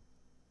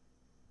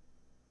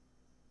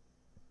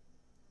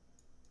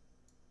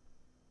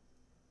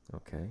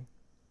 Okay.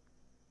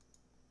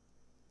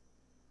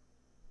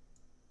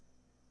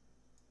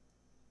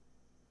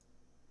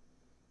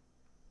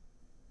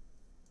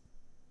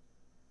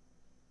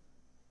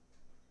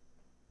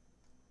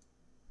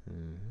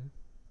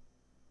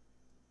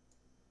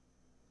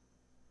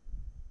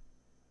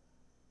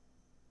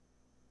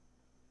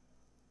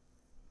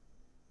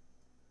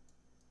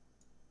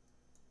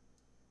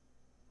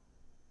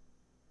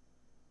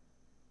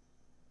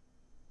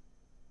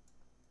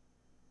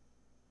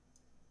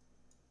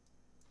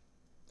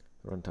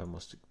 The runtime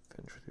must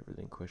eventually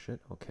relinquish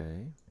it.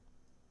 Okay.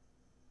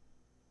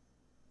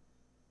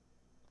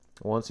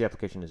 Once the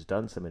application is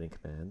done submitting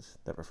commands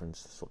that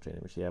reference the swapchain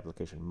image, the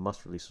application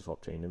must release the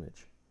swapchain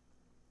image.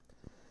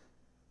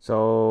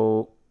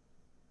 So,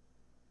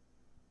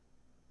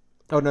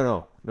 oh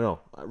no.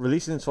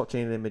 Releasing the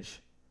swapchain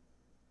image.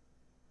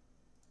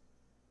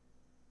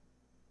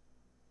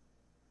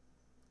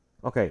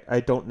 Okay, I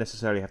don't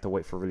necessarily have to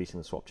wait for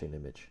releasing the swapchain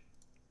image.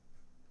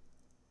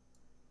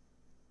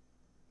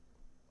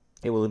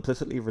 It will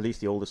implicitly release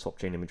the oldest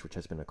swapchain image which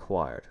has been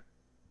acquired.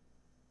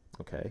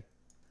 Okay.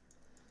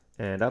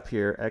 And up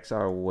here,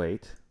 XR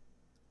wait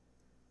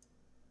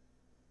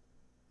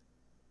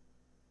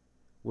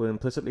will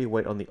implicitly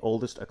wait on the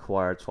oldest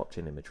acquired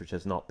swapchain image which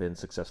has not been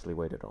successfully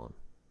waited on.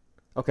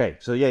 Okay,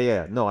 so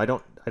yeah. No, I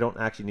don't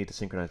actually need to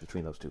synchronize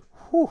between those two.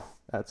 Whew,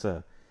 that's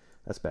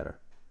better.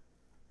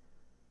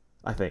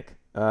 I think.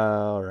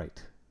 All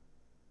right.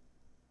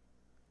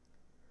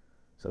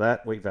 So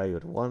that wait value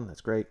at 1, that's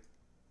great.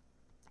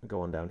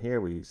 Go on down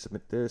here, we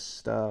submit this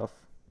stuff.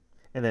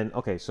 And then,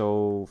 okay,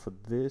 so for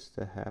this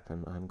to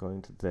happen, I'm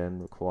going to then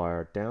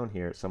require down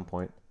here at some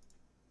point,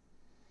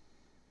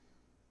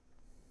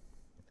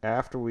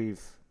 after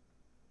we've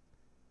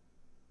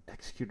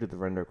executed the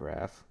render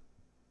graph,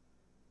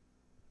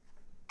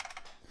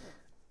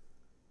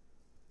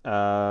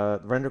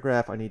 render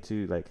graph, I need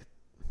to like,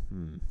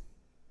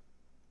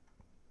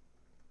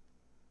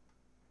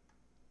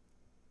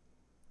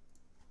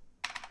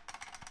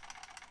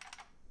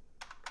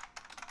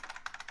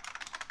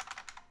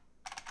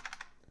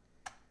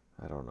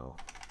 I don't know.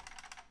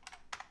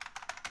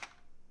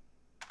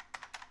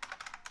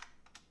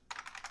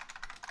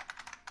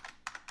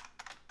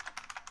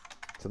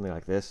 Something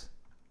like this.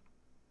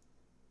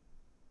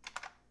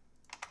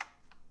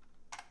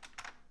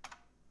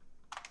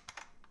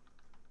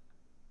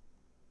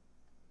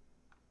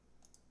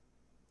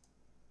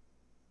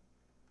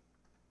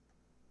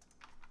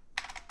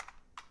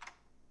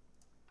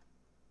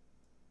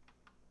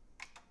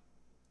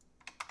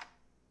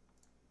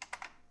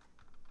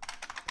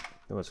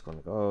 Then what's going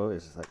to go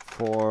is like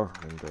for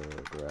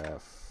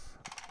RenderGraph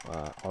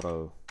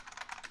auto.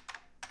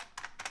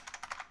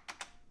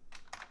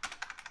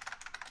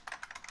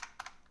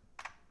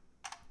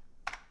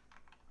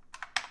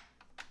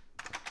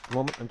 At the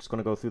moment, I'm just going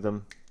to go through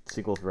them,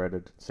 single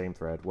threaded, same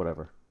thread,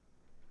 whatever.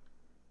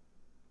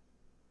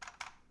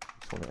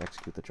 Just want to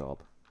execute the job.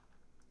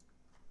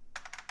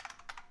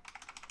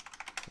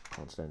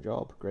 Constant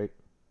job, great.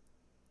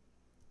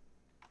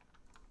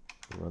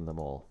 We run them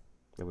all.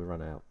 Then we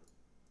run out.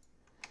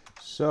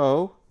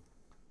 So,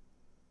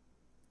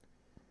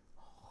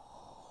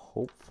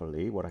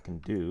 hopefully what I can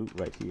do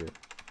right here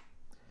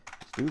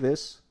is do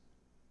this,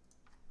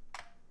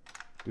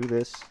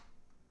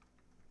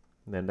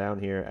 and then down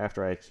here,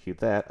 after I execute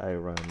that, I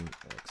run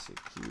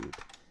execute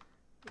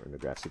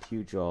RenderGraph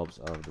execute jobs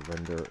of the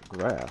render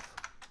graph.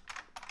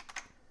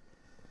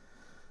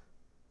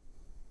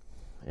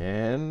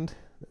 And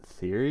the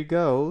theory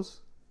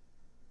goes,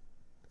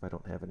 if I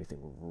don't have anything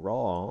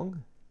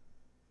wrong,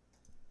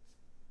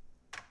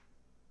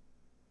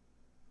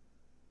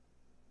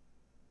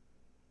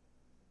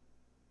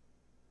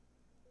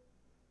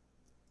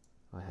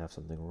 I have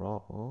something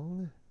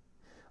wrong.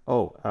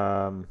 Oh,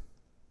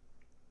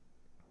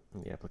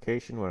 in the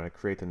application, when I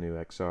create the new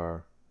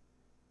XR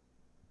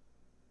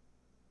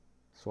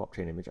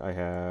swapchain image, I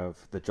have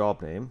the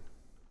job name,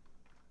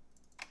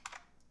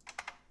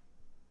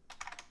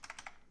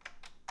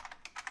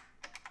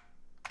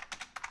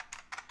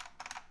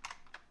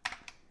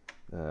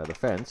 the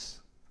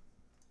fence,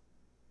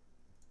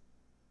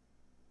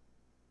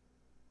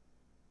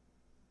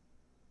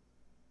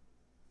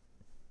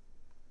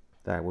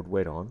 that I would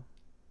wait on,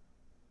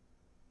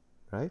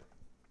 right?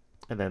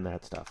 And then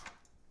that stuff.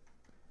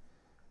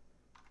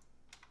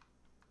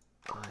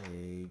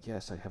 I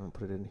guess I haven't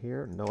put it in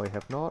here. No, I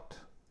have not.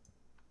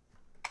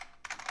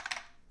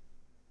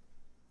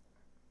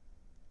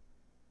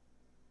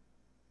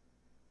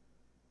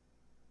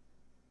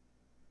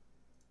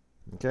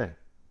 Okay.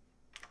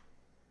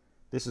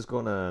 This is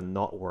going to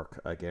not work,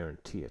 I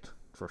guarantee it.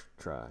 First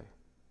try.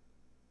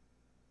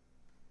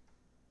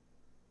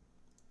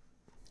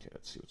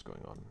 let's see what's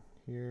going on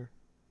here.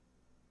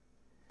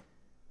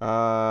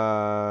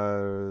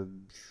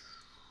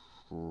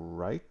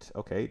 Right.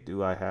 Okay.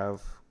 Do I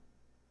have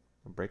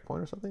a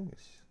breakpoint or something?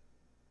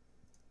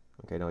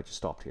 Okay, no, it just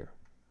stopped here.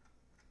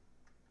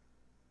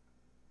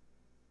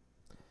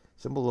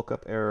 Symbol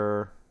lookup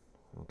error.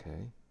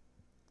 Okay.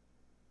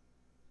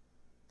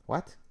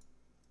 What?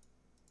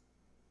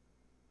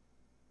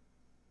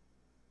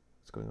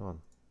 What's going on?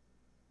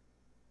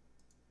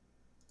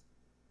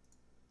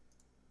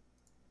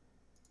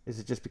 Is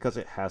it just because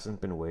it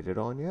hasn't been waited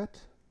on yet?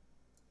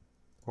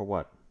 Or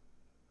what?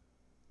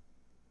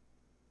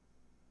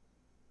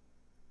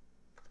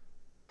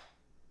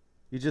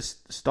 You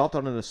just stopped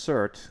on an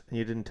assert and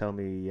you didn't tell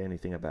me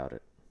anything about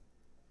it,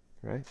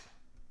 right?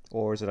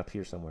 Or is it up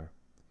here somewhere?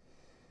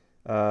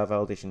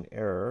 Validation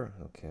error,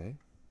 okay.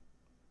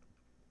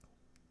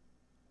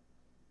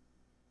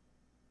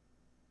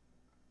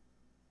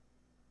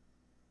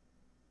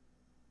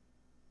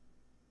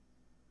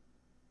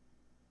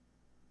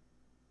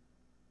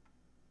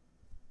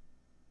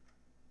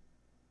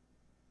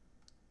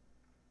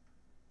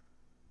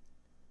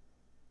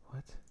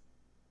 What?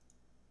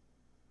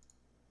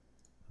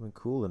 I mean,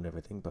 cool and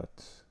everything, but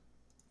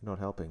you're not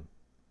helping.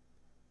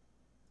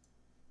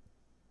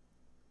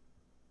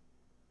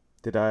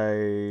 Did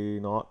I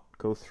not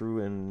go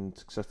through and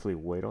successfully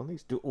wait on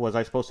these? Was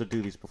I supposed to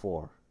do these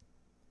before?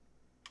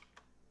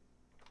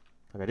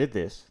 Like I did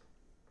this.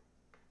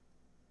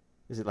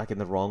 Is it like in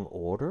the wrong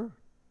order?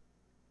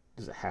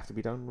 Does it have to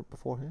be done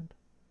beforehand?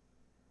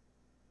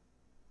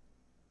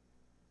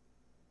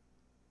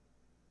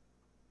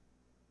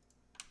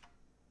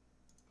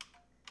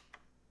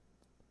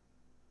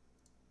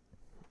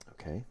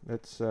 Okay,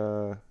 let's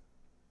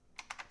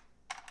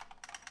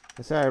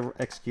say I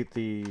execute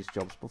these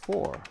jobs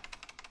before.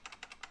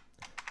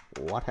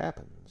 What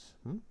happens?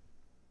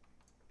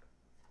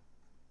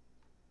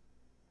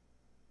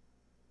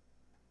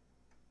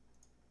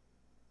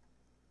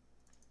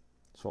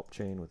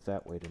 Swapchain with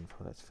that wait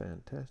info. That's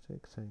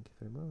fantastic. Thank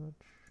you very much.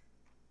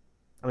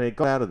 I mean, it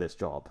got out of this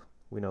job.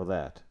 We know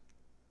that.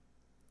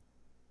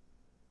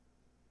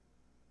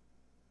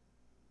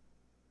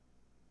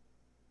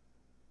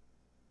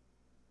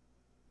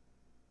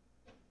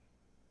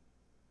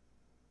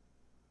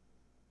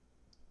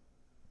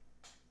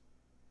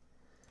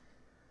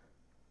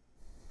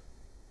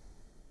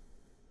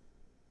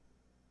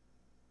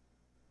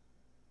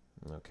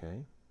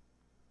 Okay.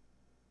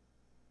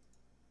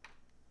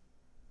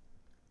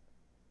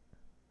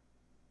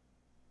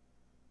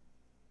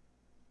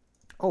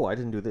 Oh, I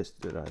didn't do this,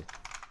 did I?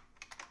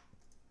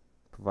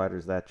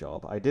 Provider's that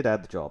job. I did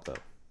add the job, though.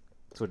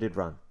 So it did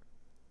run.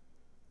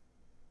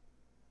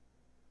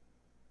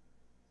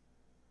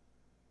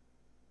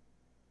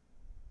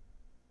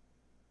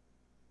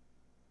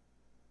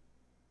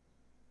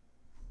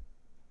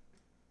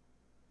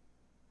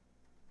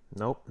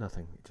 Nope,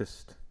 nothing.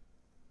 Just...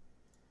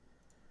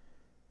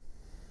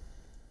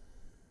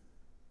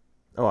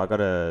 Oh, I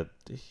gotta...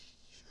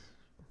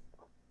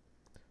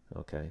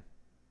 Okay.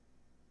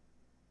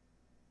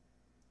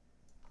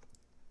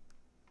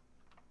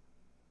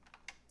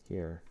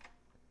 Here.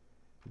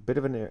 A bit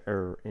of an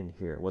error in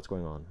here. What's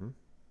going on?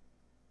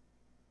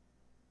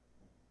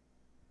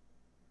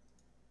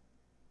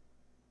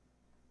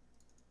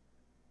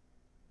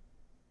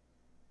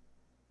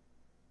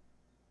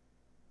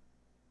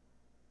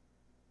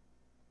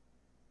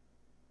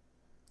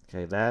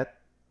 Okay, that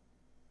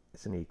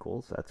is an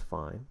equals. That's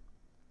fine.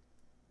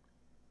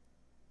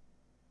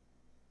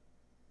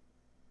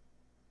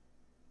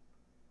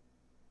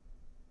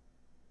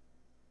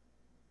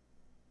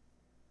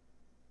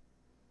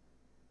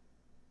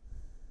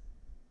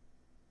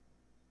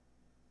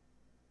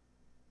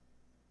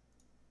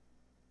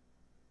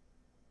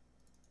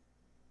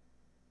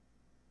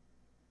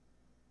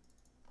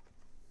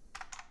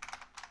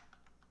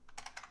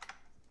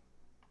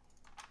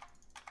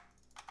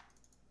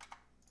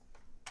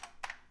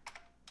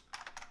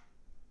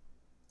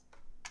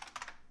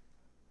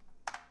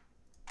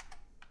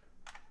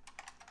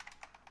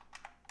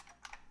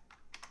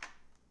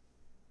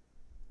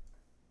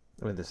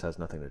 I mean, this has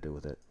nothing to do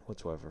with it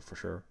whatsoever, for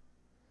sure.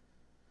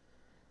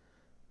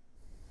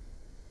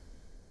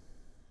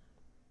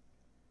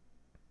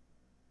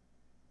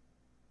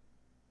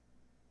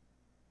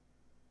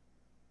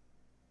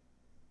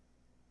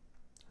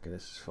 Okay,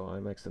 this is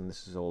fine. Next, then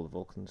this is all the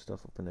Vulkan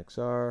stuff.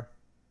 OpenXR,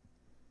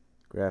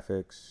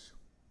 graphics,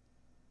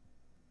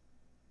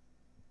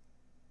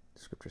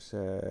 descriptor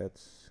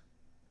sets,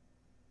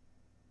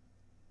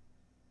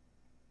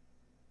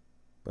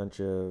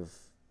 bunch of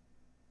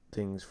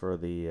things for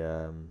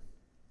the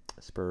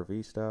Spur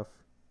V stuff.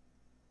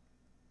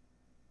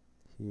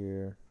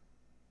 Here.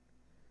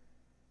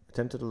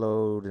 Attempted to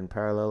load in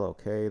parallel,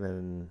 okay,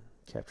 then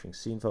capturing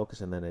scene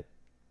focus, and then it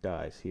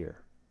dies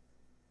here.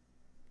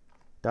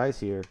 Dies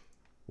here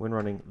when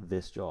running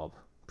this job,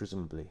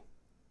 presumably.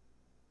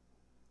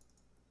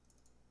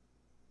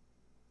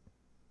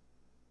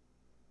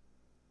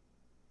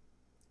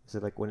 Is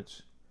it like when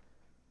it's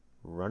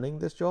running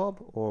this job,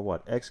 or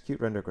what?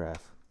 Execute RenderGraph.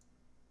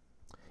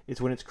 It's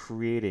when it's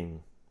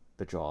creating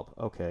the job.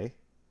 Okay.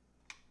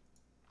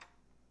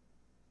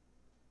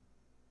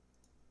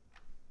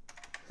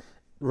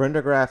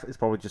 RenderGraph is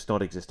probably just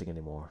not existing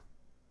anymore.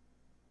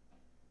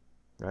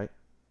 Right?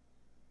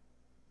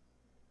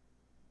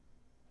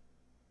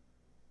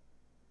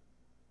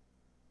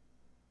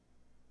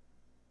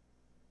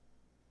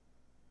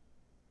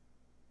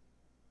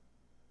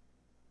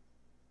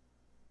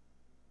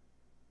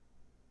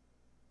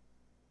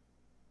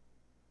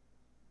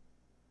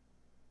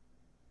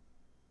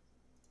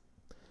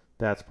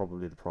 That's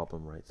probably the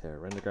problem right there.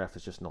 RenderGraph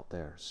is just not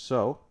there.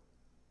 So,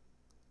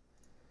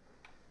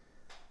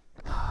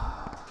 do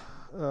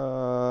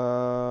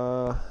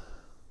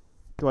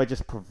I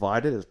just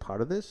provide it as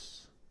part of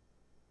this?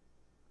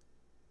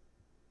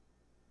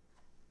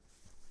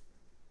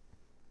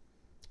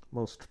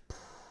 Most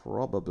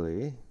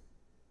probably.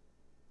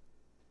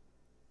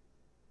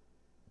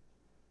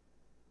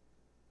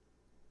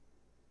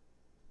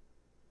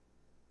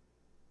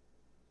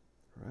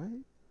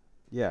 Right?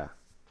 Yeah.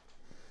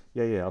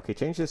 Yeah. Okay,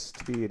 change this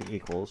to be an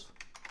equals.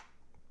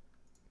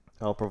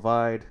 I'll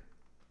provide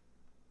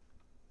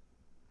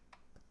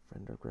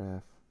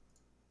RenderGraph.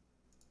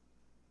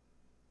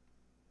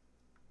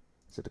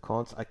 Is it a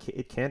const?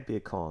 It can't be a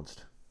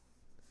const.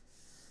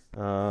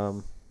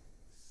 I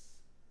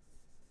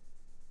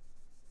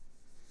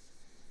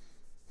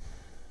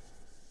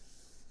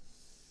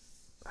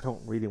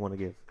don't really want to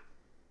give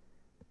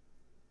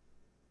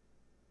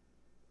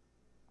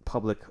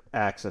public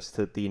access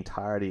to the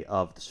entirety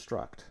of the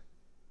struct,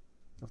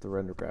 of the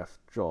RenderGraph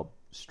job,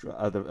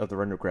 of the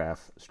RenderGraph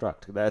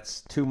struct.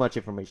 That's too much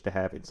information to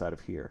have inside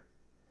of here,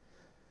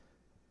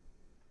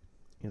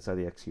 inside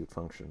the execute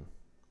function.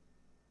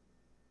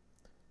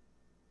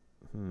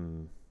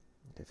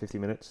 Okay, 50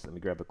 minutes. Let me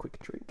grab a quick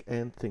drink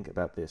and think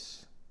about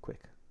this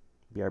quick.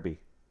 BRB.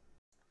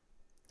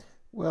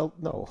 Well,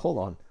 no, hold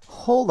on.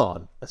 Hold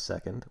on a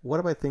second. What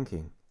am I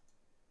thinking?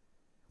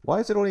 Why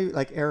is it only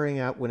like airing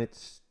out when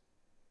it's...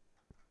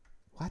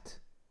 What?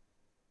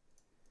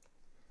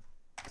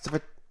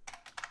 Because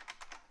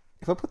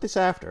if I put this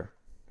after,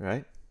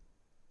 right?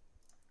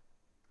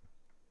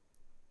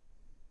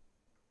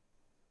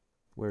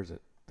 Where is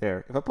it?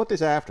 There. If I put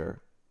this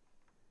after,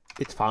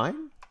 it's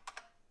fine?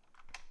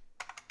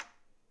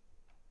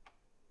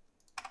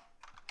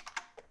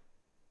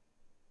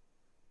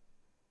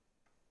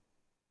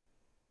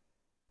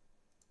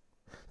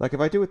 Like if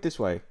I do it this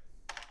way,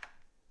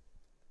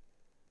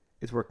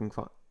 it's working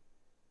fine.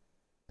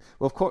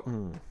 Well, of course...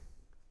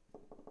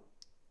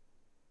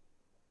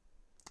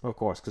 Of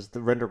course, because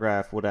the render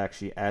graph would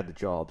actually add the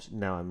jobs.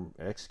 Now I'm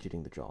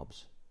executing the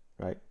jobs,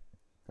 right?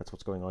 That's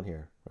what's going on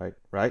here, right?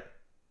 Right?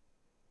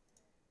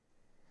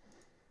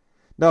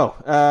 No.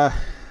 Then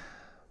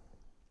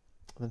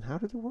how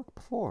did it work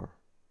before?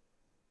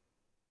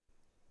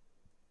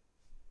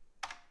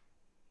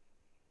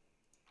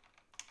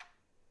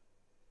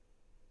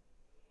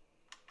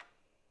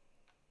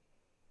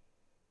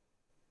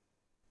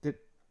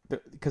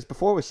 Because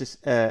before it was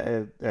just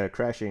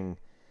crashing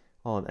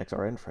on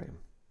XRN frame.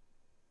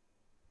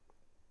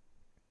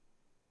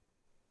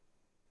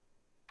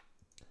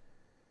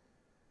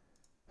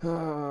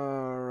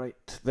 All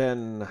right,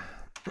 then.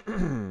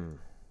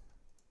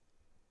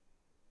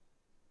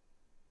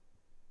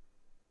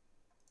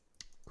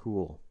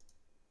 Cool.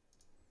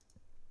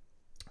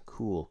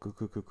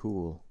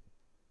 Cool.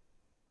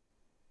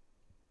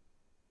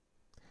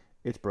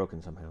 It's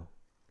broken somehow.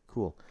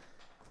 Cool.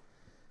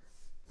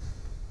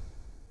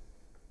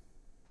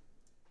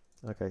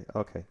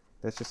 Okay.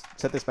 Let's just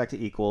set this back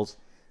to equals.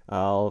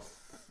 I'll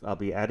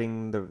be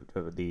adding the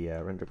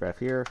render graph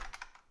here.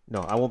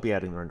 No, I won't be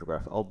adding the render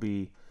graph. I'll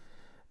be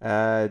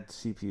add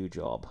CPU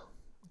job,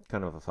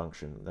 kind of a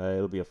function.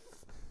 It'll be a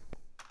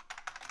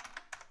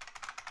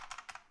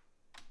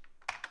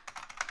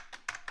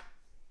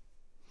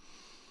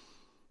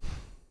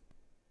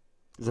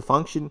There's a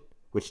function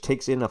which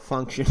takes in a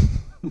function.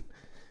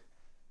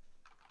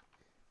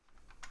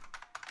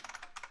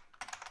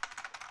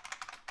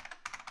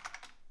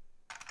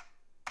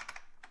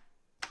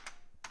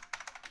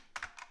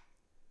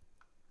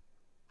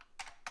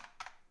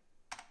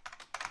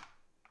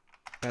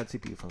 Add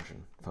CPU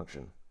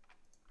function.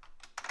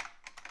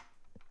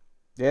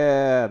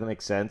 Yeah, that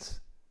makes sense.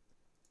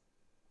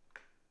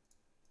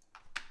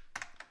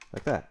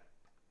 Like that.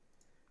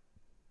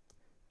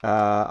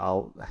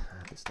 I'll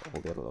list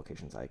all the other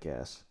locations, I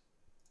guess.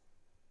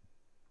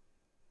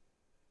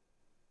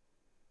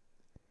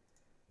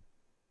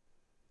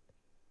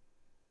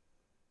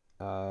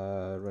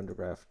 Render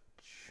graph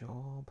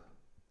job,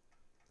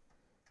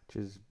 which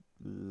is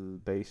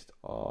based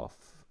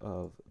off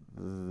of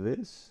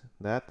this,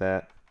 that,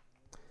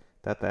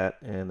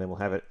 and then we'll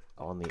have it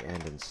on the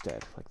end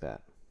instead, like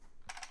that.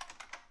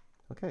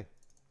 Okay.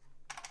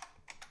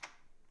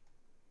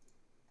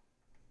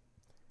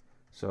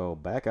 So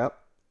back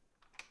up,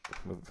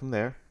 move it from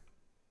there.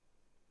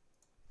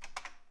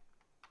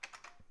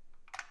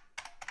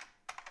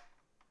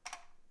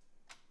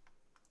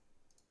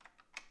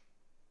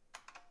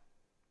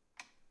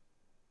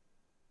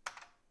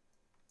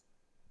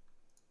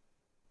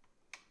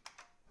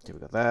 Okay, we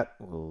got that.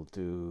 We'll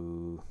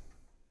do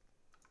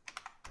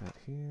that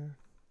here.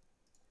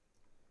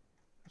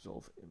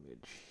 Resolve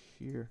image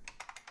here.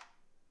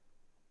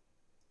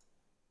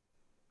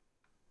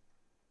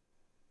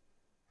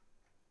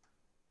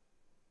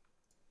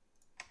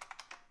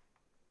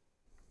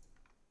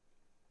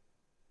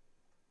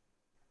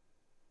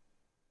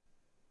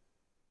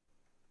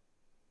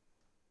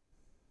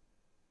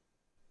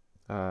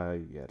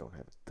 Yeah, I don't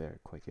have it there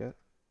quite yet.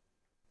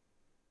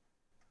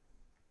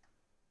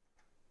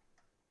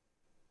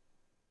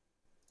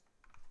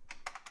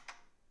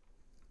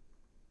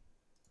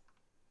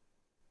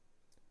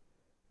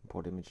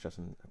 Import image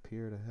doesn't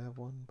appear to have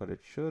one, but it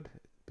should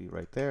be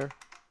right there.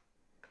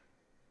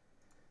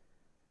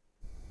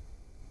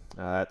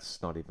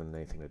 That's not even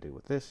anything to do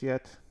with this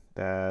yet.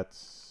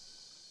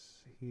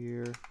 That's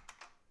here.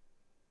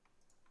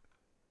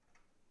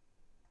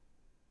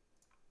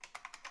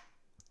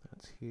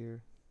 That's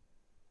here.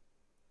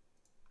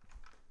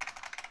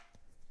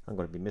 I'm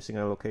going to be missing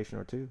a location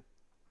or two.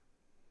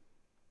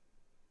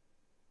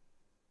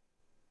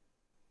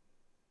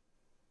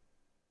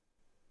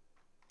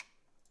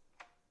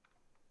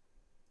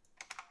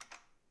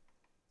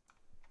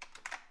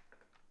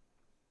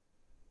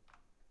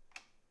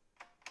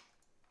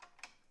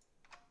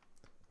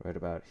 Right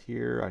about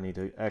here, I need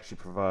to actually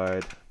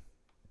provide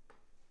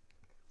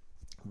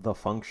the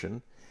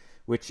function,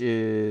 which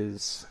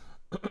is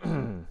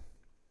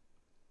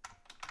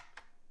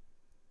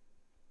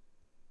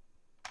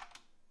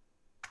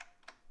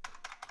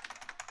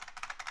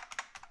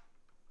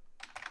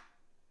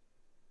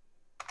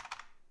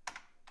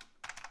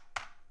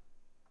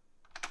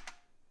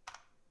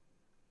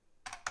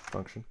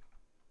function.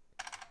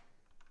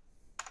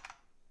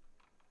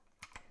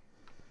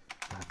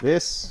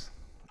 This,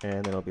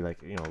 and then it'll be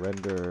like,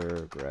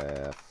 render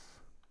graph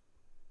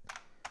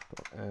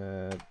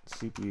add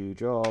CPU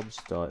jobs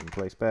dot and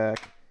place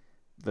back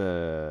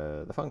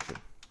the function,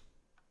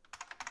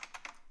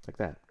 like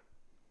that.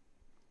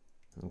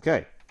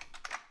 Okay.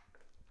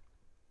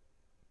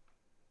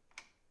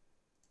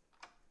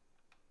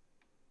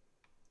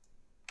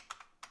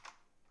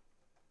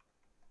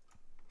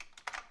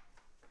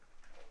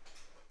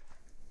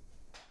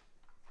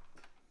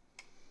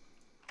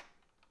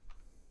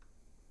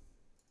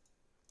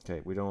 Okay,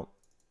 we don't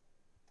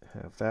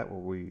have that.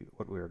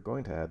 What we are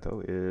going to add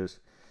though is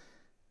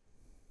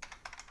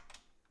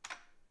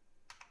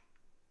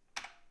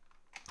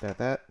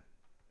that.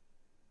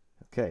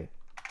 Okay.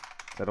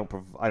 I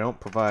don't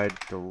provide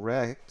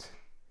the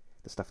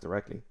stuff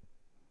directly.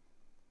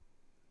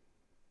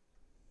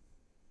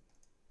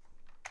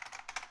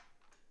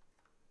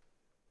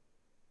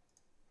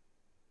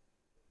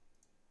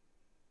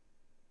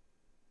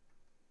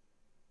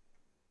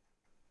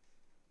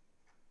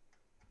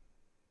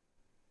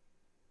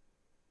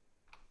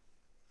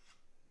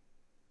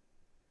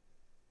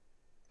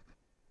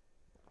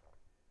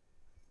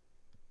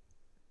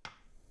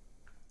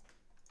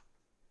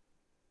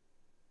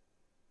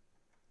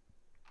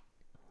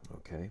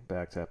 Okay,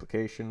 back to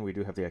application. We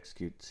do have the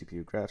execute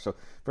CPU graph. So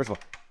first of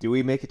all, do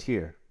we make it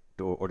here,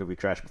 or did we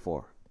crash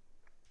before?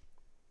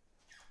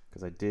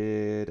 Because I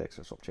did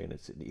XR Swapchain.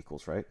 It's in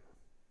equals, right?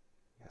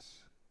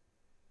 Yes.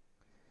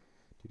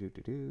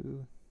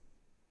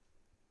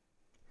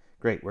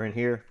 Great, we're in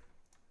here.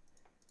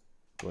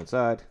 Go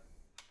inside.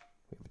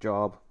 We have a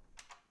job,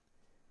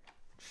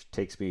 which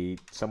takes me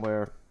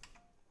somewhere.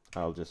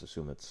 I'll just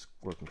assume it's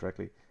working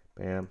correctly.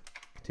 Bam.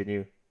 Continue.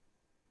 And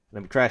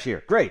then we crash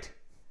here. Great.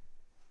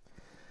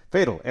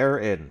 Fatal. Error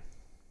in.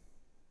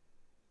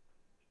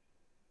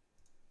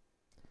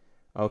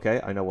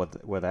 Okay, I know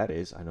where that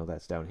is. I know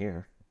that's down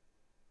here.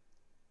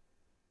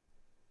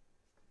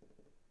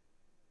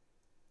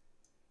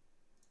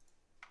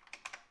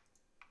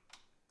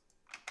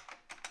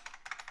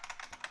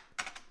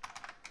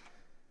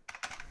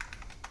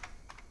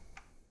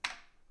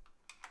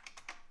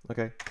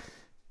 Okay.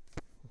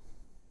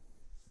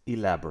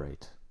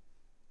 Elaborate.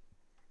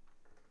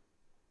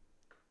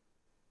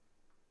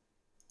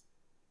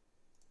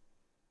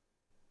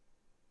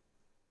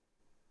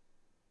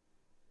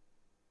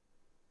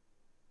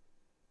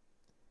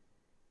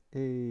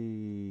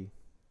 A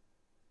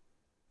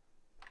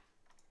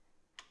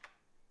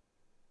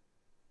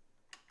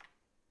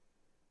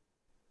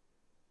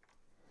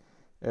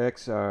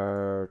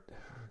XR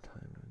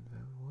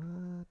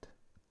what?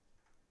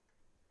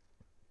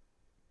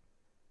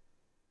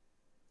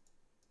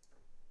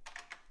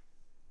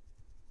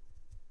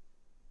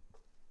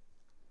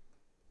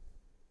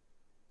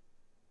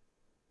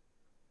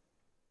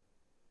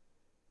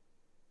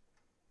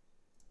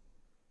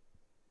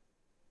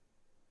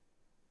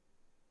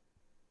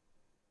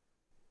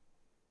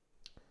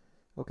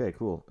 Okay,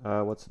 cool.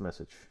 What's the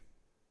message?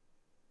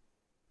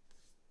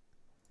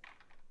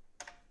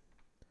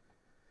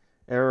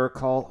 Error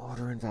call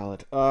order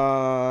invalid.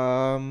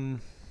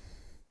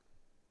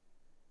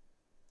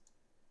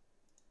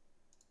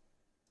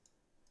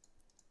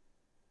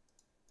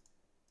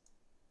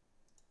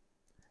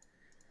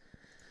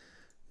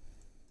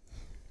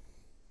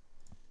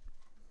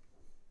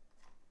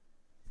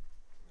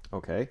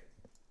 Okay.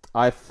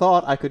 I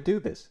thought I could do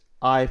this.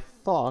 I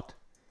thought.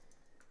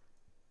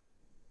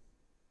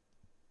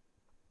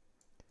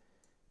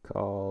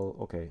 Call.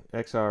 Okay.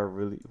 XR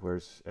release.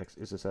 Where's X?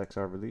 Is this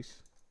XR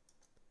release?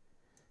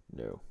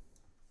 No.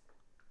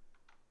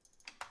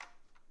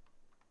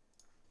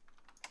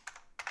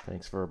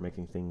 Thanks for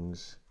making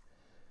things.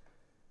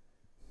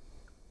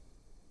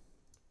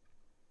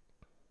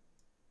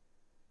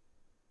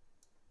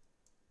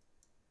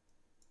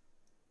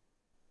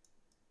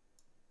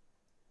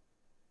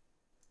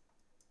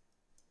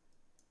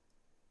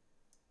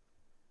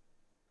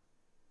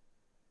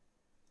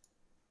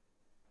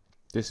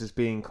 This is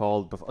being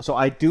called before. So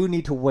I do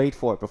need to wait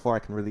for it before I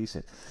can release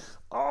it.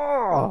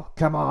 Oh,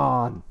 come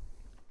on.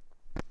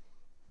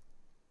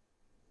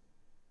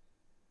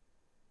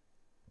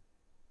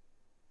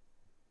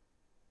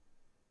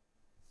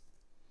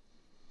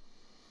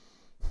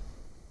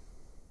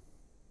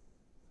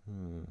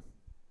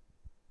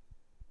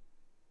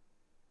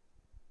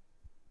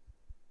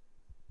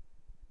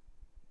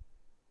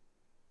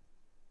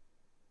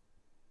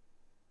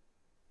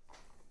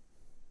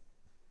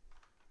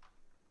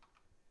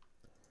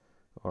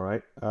 All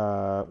right.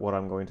 What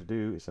I'm going to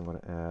do is I'm going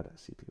to add a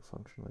CPU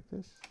function like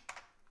this.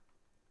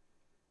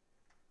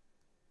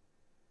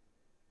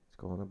 It's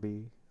going to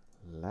be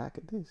like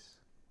this.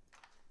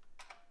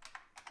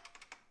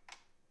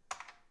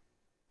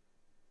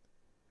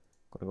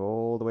 Going to go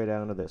all the way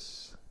down to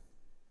this.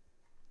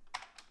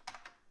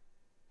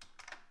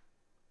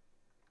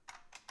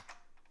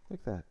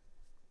 Like that.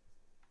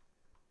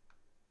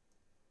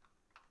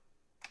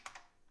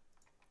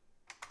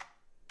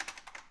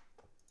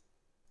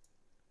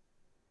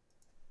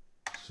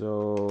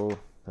 So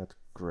that's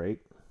great.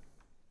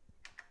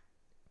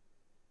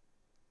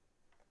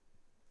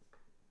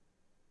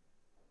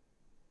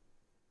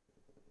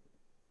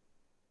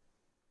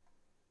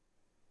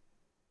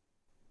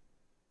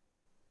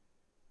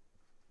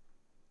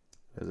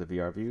 Is the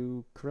VR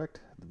view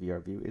correct? The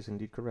VR view is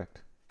indeed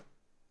correct.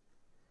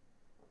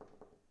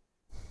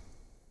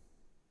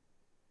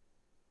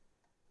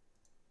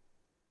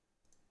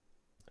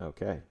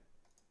 Okay.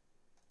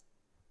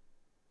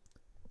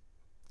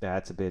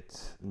 That's a bit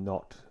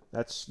not.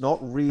 That's not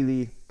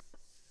really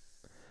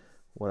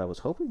what I was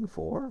hoping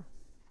for.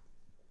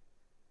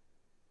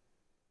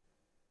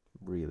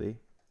 Really.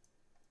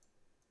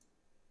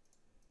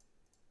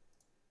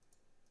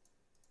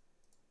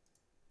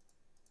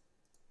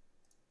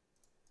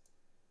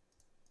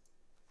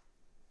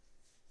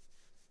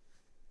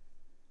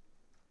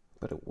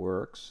 But it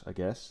works, I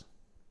guess.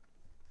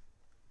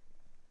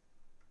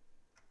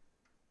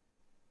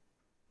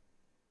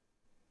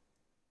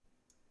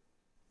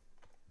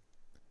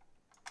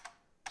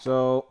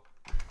 So,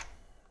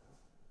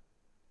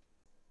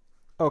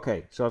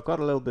 okay, so I've got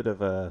a little bit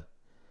of a.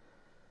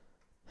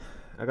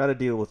 I got to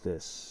deal with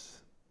this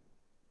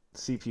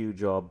CPU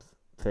job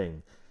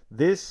thing.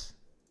 This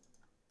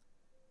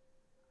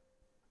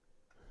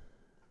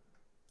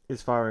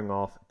is firing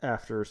off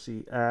after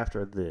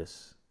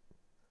this.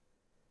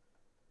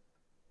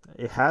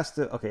 It has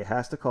to it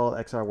has to call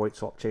XR wait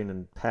Swapchain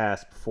and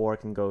pass before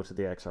it can go to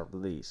the XR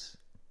release.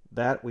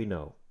 That we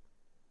know.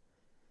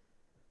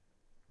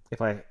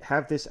 If I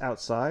have this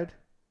outside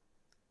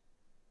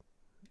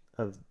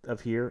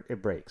of here, it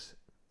breaks.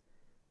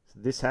 So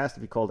this has to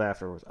be called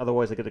afterwards.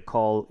 Otherwise, I get a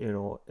call,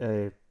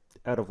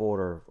 out of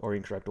order or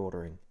incorrect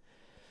ordering.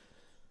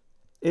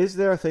 Is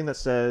there a thing that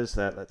says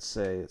that? Let's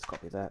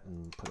copy that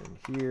and put it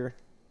in here.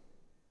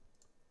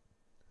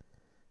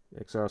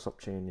 XR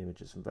Swapchain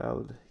image is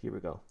invalid. Here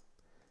we go.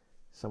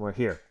 Somewhere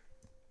here.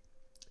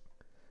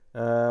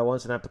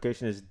 Once an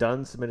application is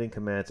done submitting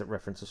commands that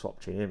reference a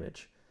Swapchain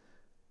image.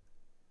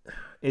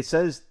 It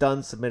says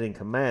done submitting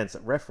commands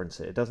that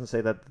reference it. It doesn't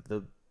say that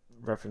the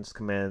reference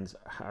commands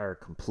are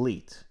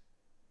complete.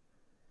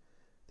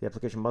 The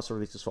application must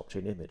release the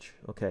Swapchain image.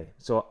 Okay,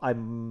 so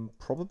I'm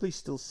probably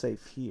still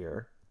safe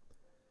here,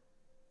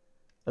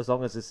 as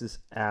long as this is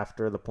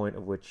after the point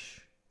of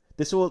which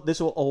this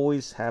will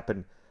always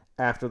happen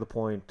after the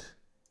point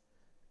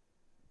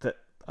that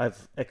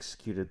I've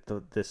executed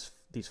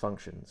these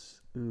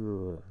functions.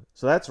 Ooh.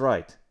 So that's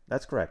right.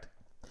 That's correct.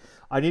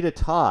 I need to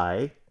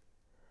tie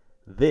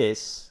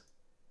this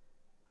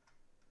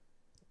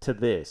to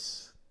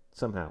this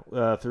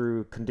somehow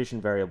through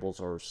condition variables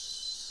or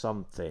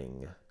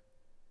something.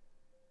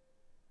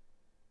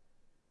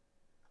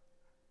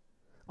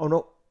 Oh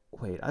no,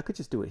 wait, I could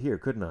just do it here,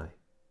 couldn't I?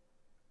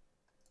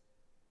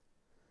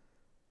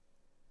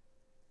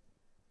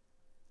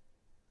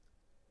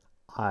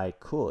 I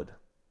could.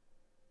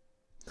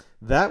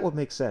 That would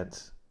make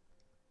sense.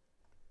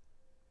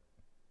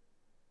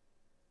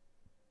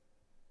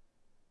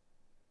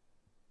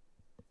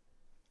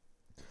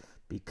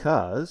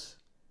 Because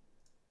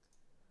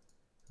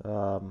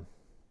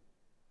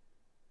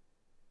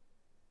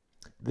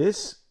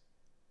this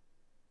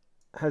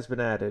has been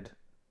added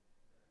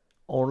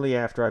only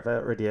after I've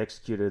already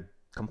executed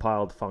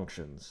compiled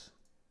functions.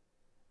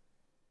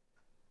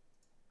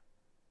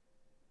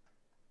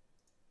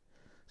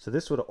 So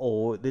this would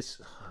no,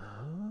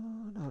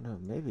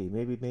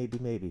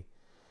 maybe.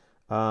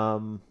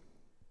 Um,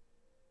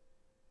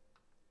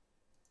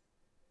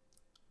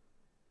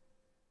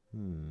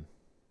 hmm.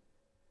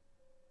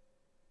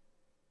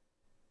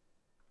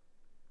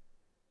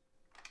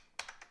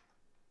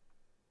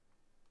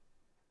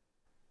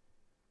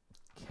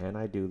 Can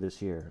I do this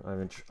here?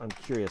 I'm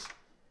curious.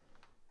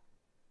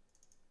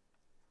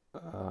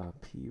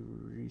 P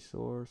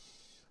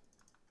resource.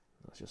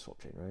 That's just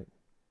Swapchain, right?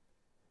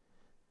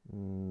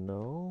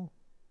 No.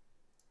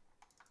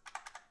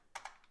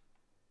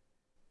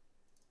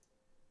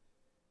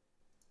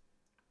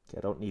 Okay,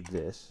 I don't need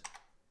this.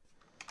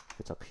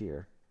 It's up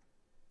here.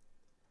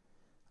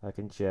 I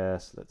can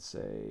just, let's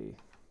say,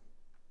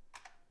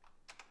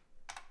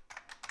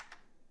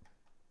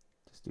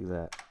 just do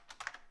that.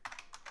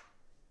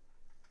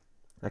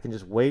 I can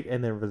just wait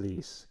and then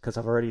release, because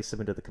I've already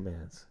submitted the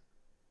commands.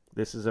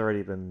 This has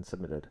already been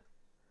submitted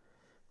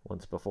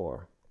once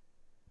before.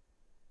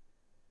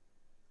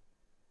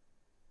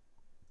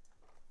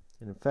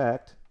 And in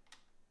fact,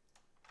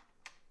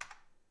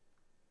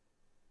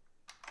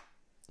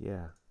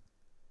 yeah.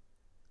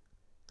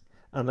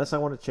 Unless I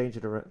want to change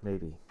it around,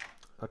 maybe.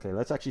 Okay,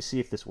 let's actually see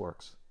if this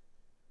works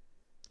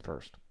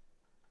first.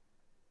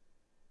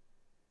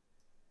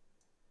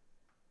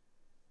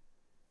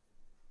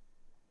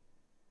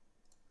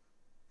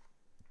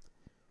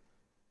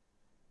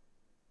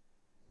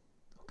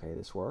 Okay,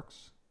 this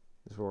works.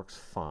 This works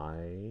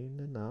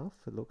fine enough,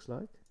 it looks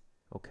like.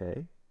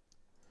 Okay.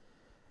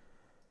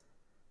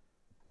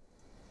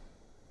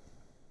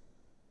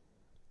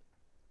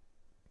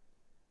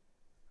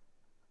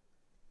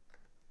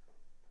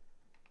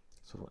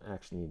 So I don't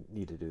actually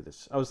need to do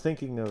this. I was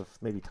thinking of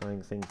maybe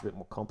tying things a bit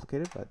more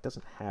complicated, but it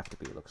doesn't have to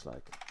be, it looks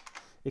like.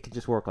 It can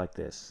just work like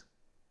this.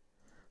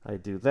 I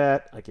do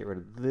that, I get rid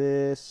of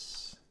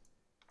this.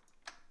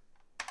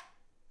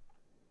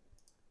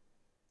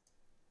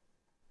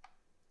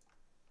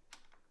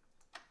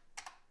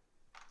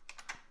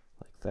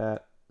 Like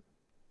that.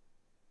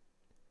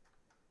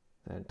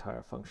 That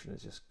entire function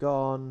is just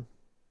gone.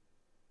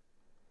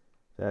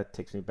 That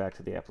takes me back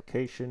to the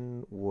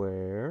application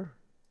where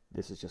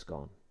this is just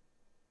gone.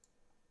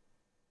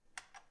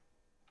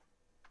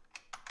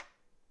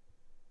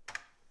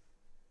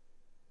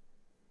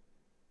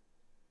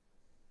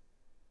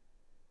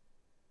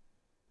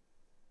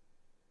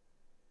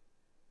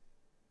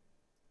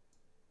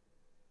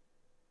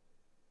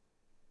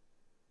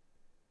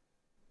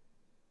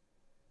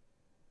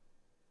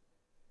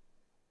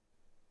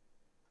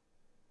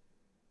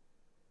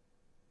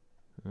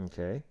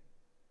 Okay.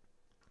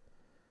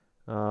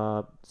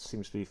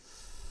 Seems to be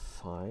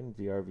fine.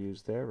 VR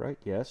views there, right?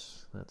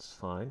 Yes, that's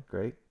fine.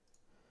 Great.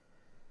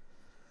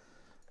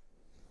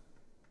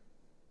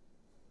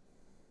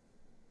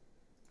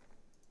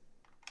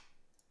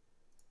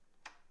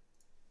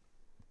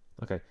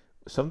 Okay.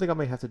 Something I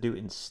may have to do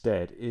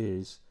instead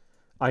is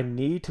I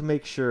need to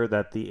make sure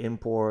that the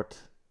import,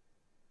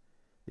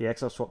 the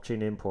XR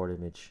Swapchain import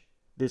image,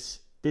 this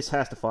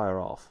has to fire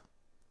off.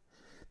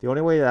 The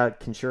only way that I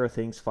can ensure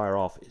things fire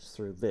off is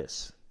through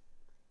this.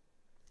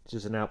 It's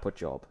just an output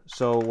job.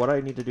 So what I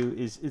need to do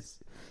is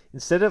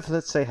instead of,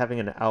 let's say, having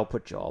an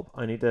output job,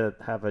 I need to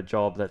have a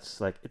job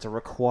that's like, it's a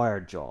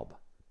required job,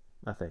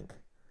 I think.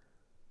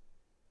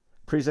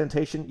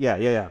 Presentation,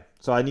 yeah.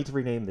 So I need to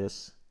rename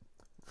this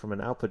from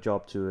an output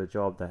job to a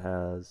job that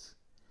has,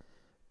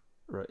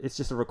 it's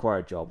just a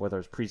required job, whether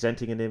it's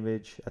presenting an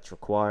image, that's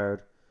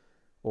required,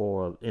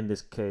 or in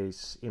this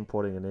case,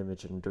 importing an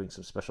image and doing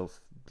some special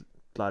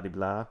blah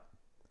blah.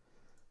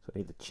 So I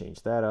need to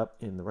change that up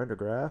in the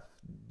RenderGraph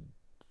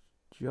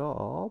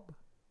job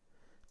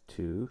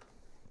to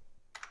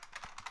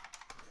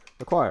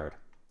required,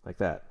 like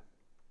that.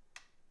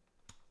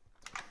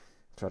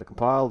 Try to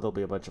compile, there'll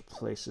be a bunch of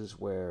places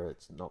where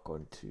it's not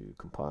going to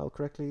compile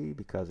correctly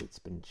because it's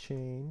been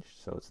changed.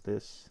 So it's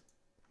this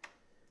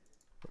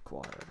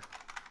required.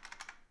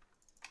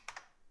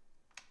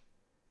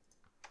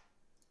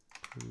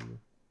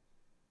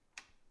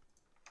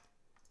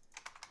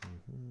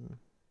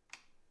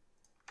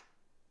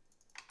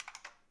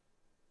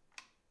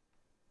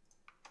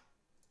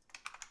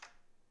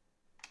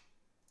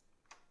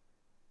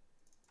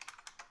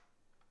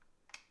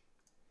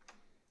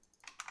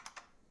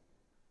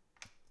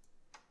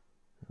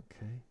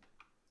 Okay.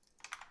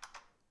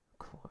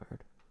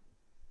 Required.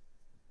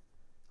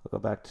 I'll go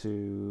back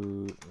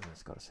to, I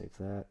just gotta save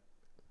that.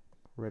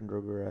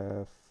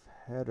 RenderGraph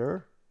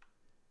header.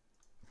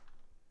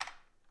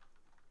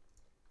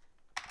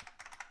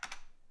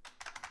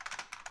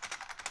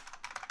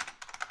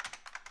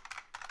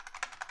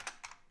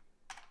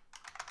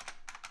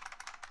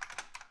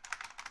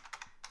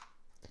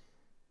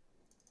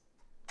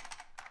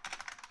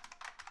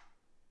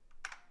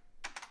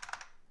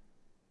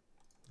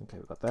 Okay,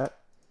 we got that.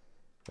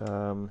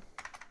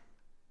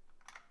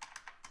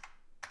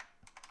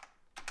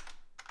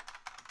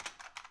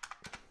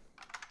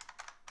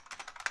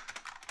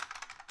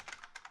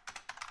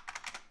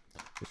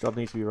 This job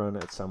needs to be run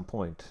at some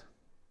point.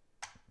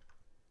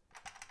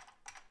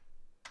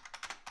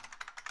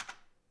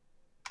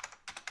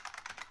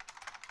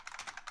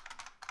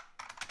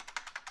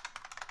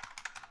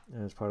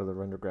 as part of the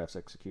RenderGraph's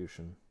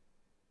execution.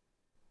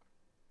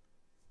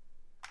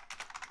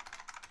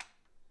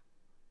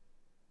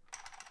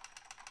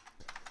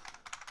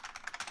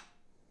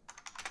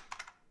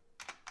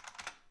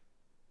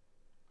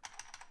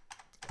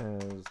 As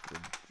the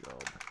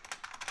job.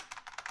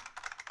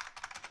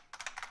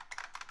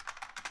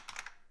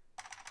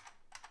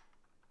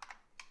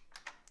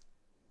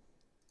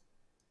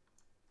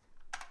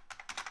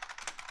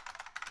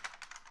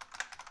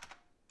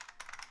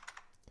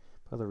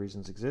 Other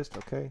reasons exist,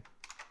 okay.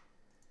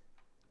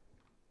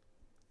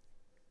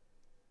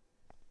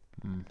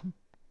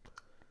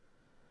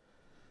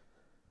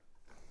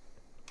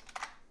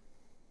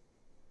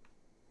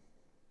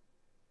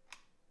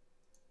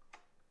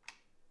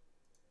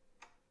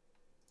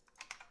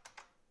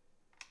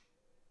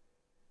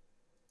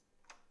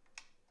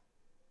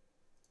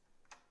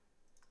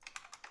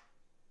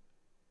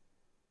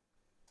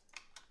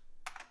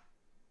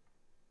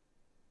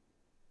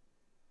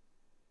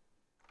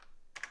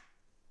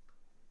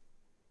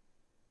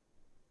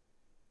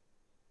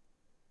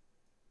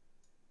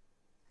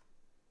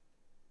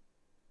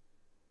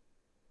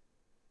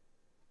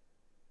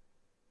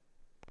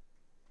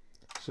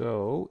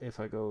 So if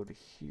I go to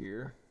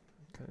here,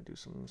 kind of do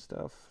some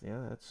stuff.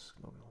 Yeah, that's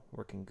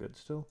working good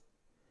still.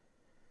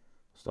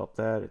 Stop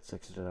that. It's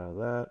exited out of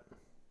that.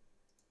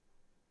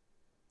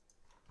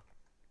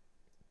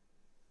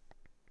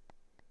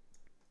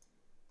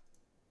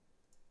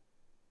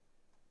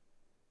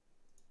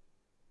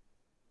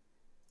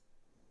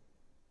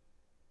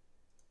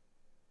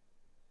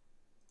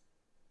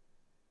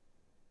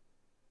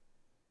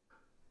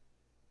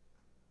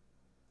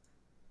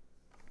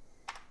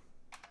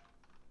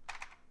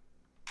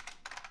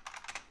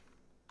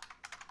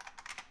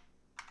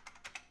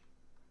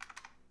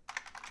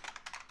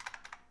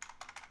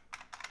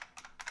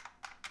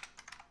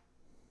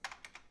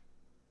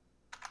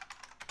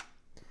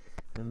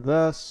 And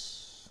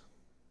thus,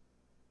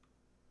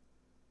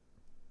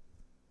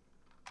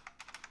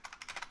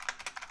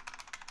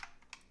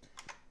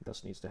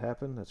 this needs to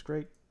happen. That's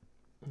great.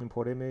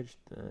 Import image.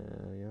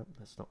 Yeah,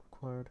 that's not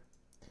required.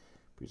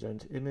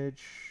 Present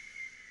image.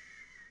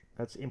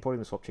 That's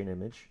importing the Swapchain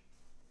image.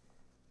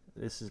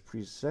 This is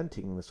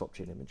presenting the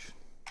Swapchain image.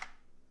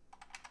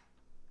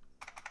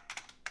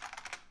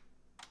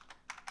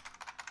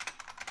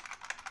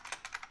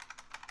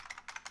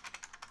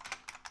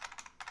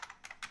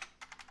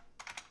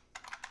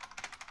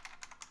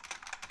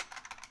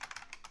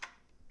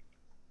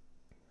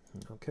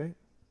 Okay.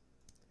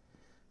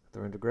 The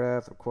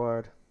RenderGraph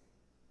required.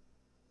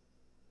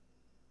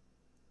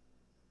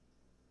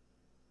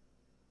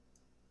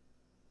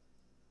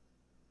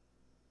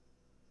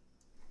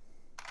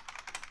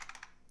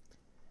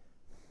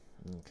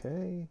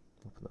 Okay.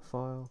 Open the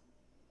file.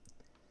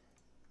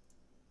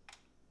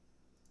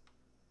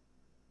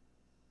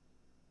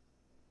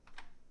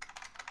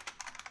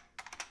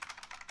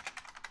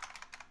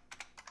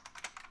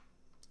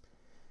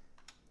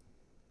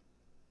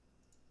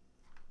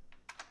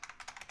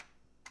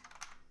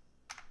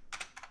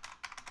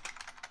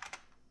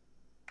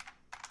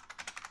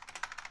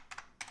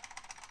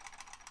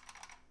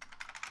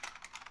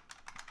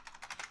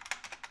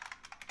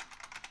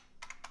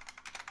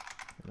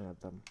 And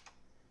add them.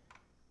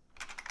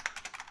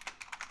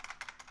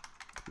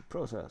 To be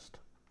processed.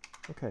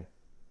 Okay.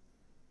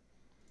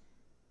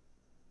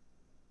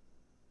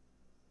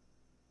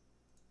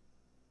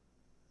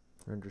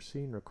 Render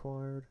scene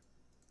required.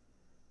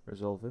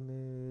 Resolve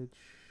image.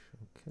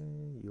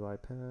 Okay. UI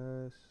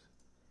pass.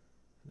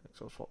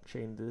 XR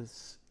Swapchain.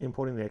 This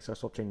importing the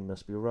XR Swapchain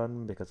must be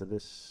run because of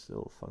this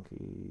little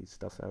funky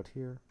stuff out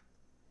here.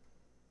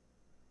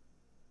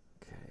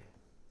 Okay.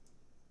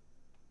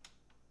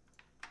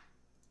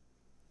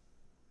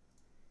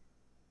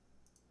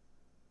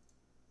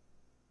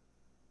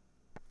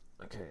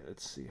 Okay,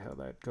 let's see how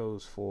that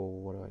goes for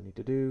what I need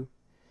to do.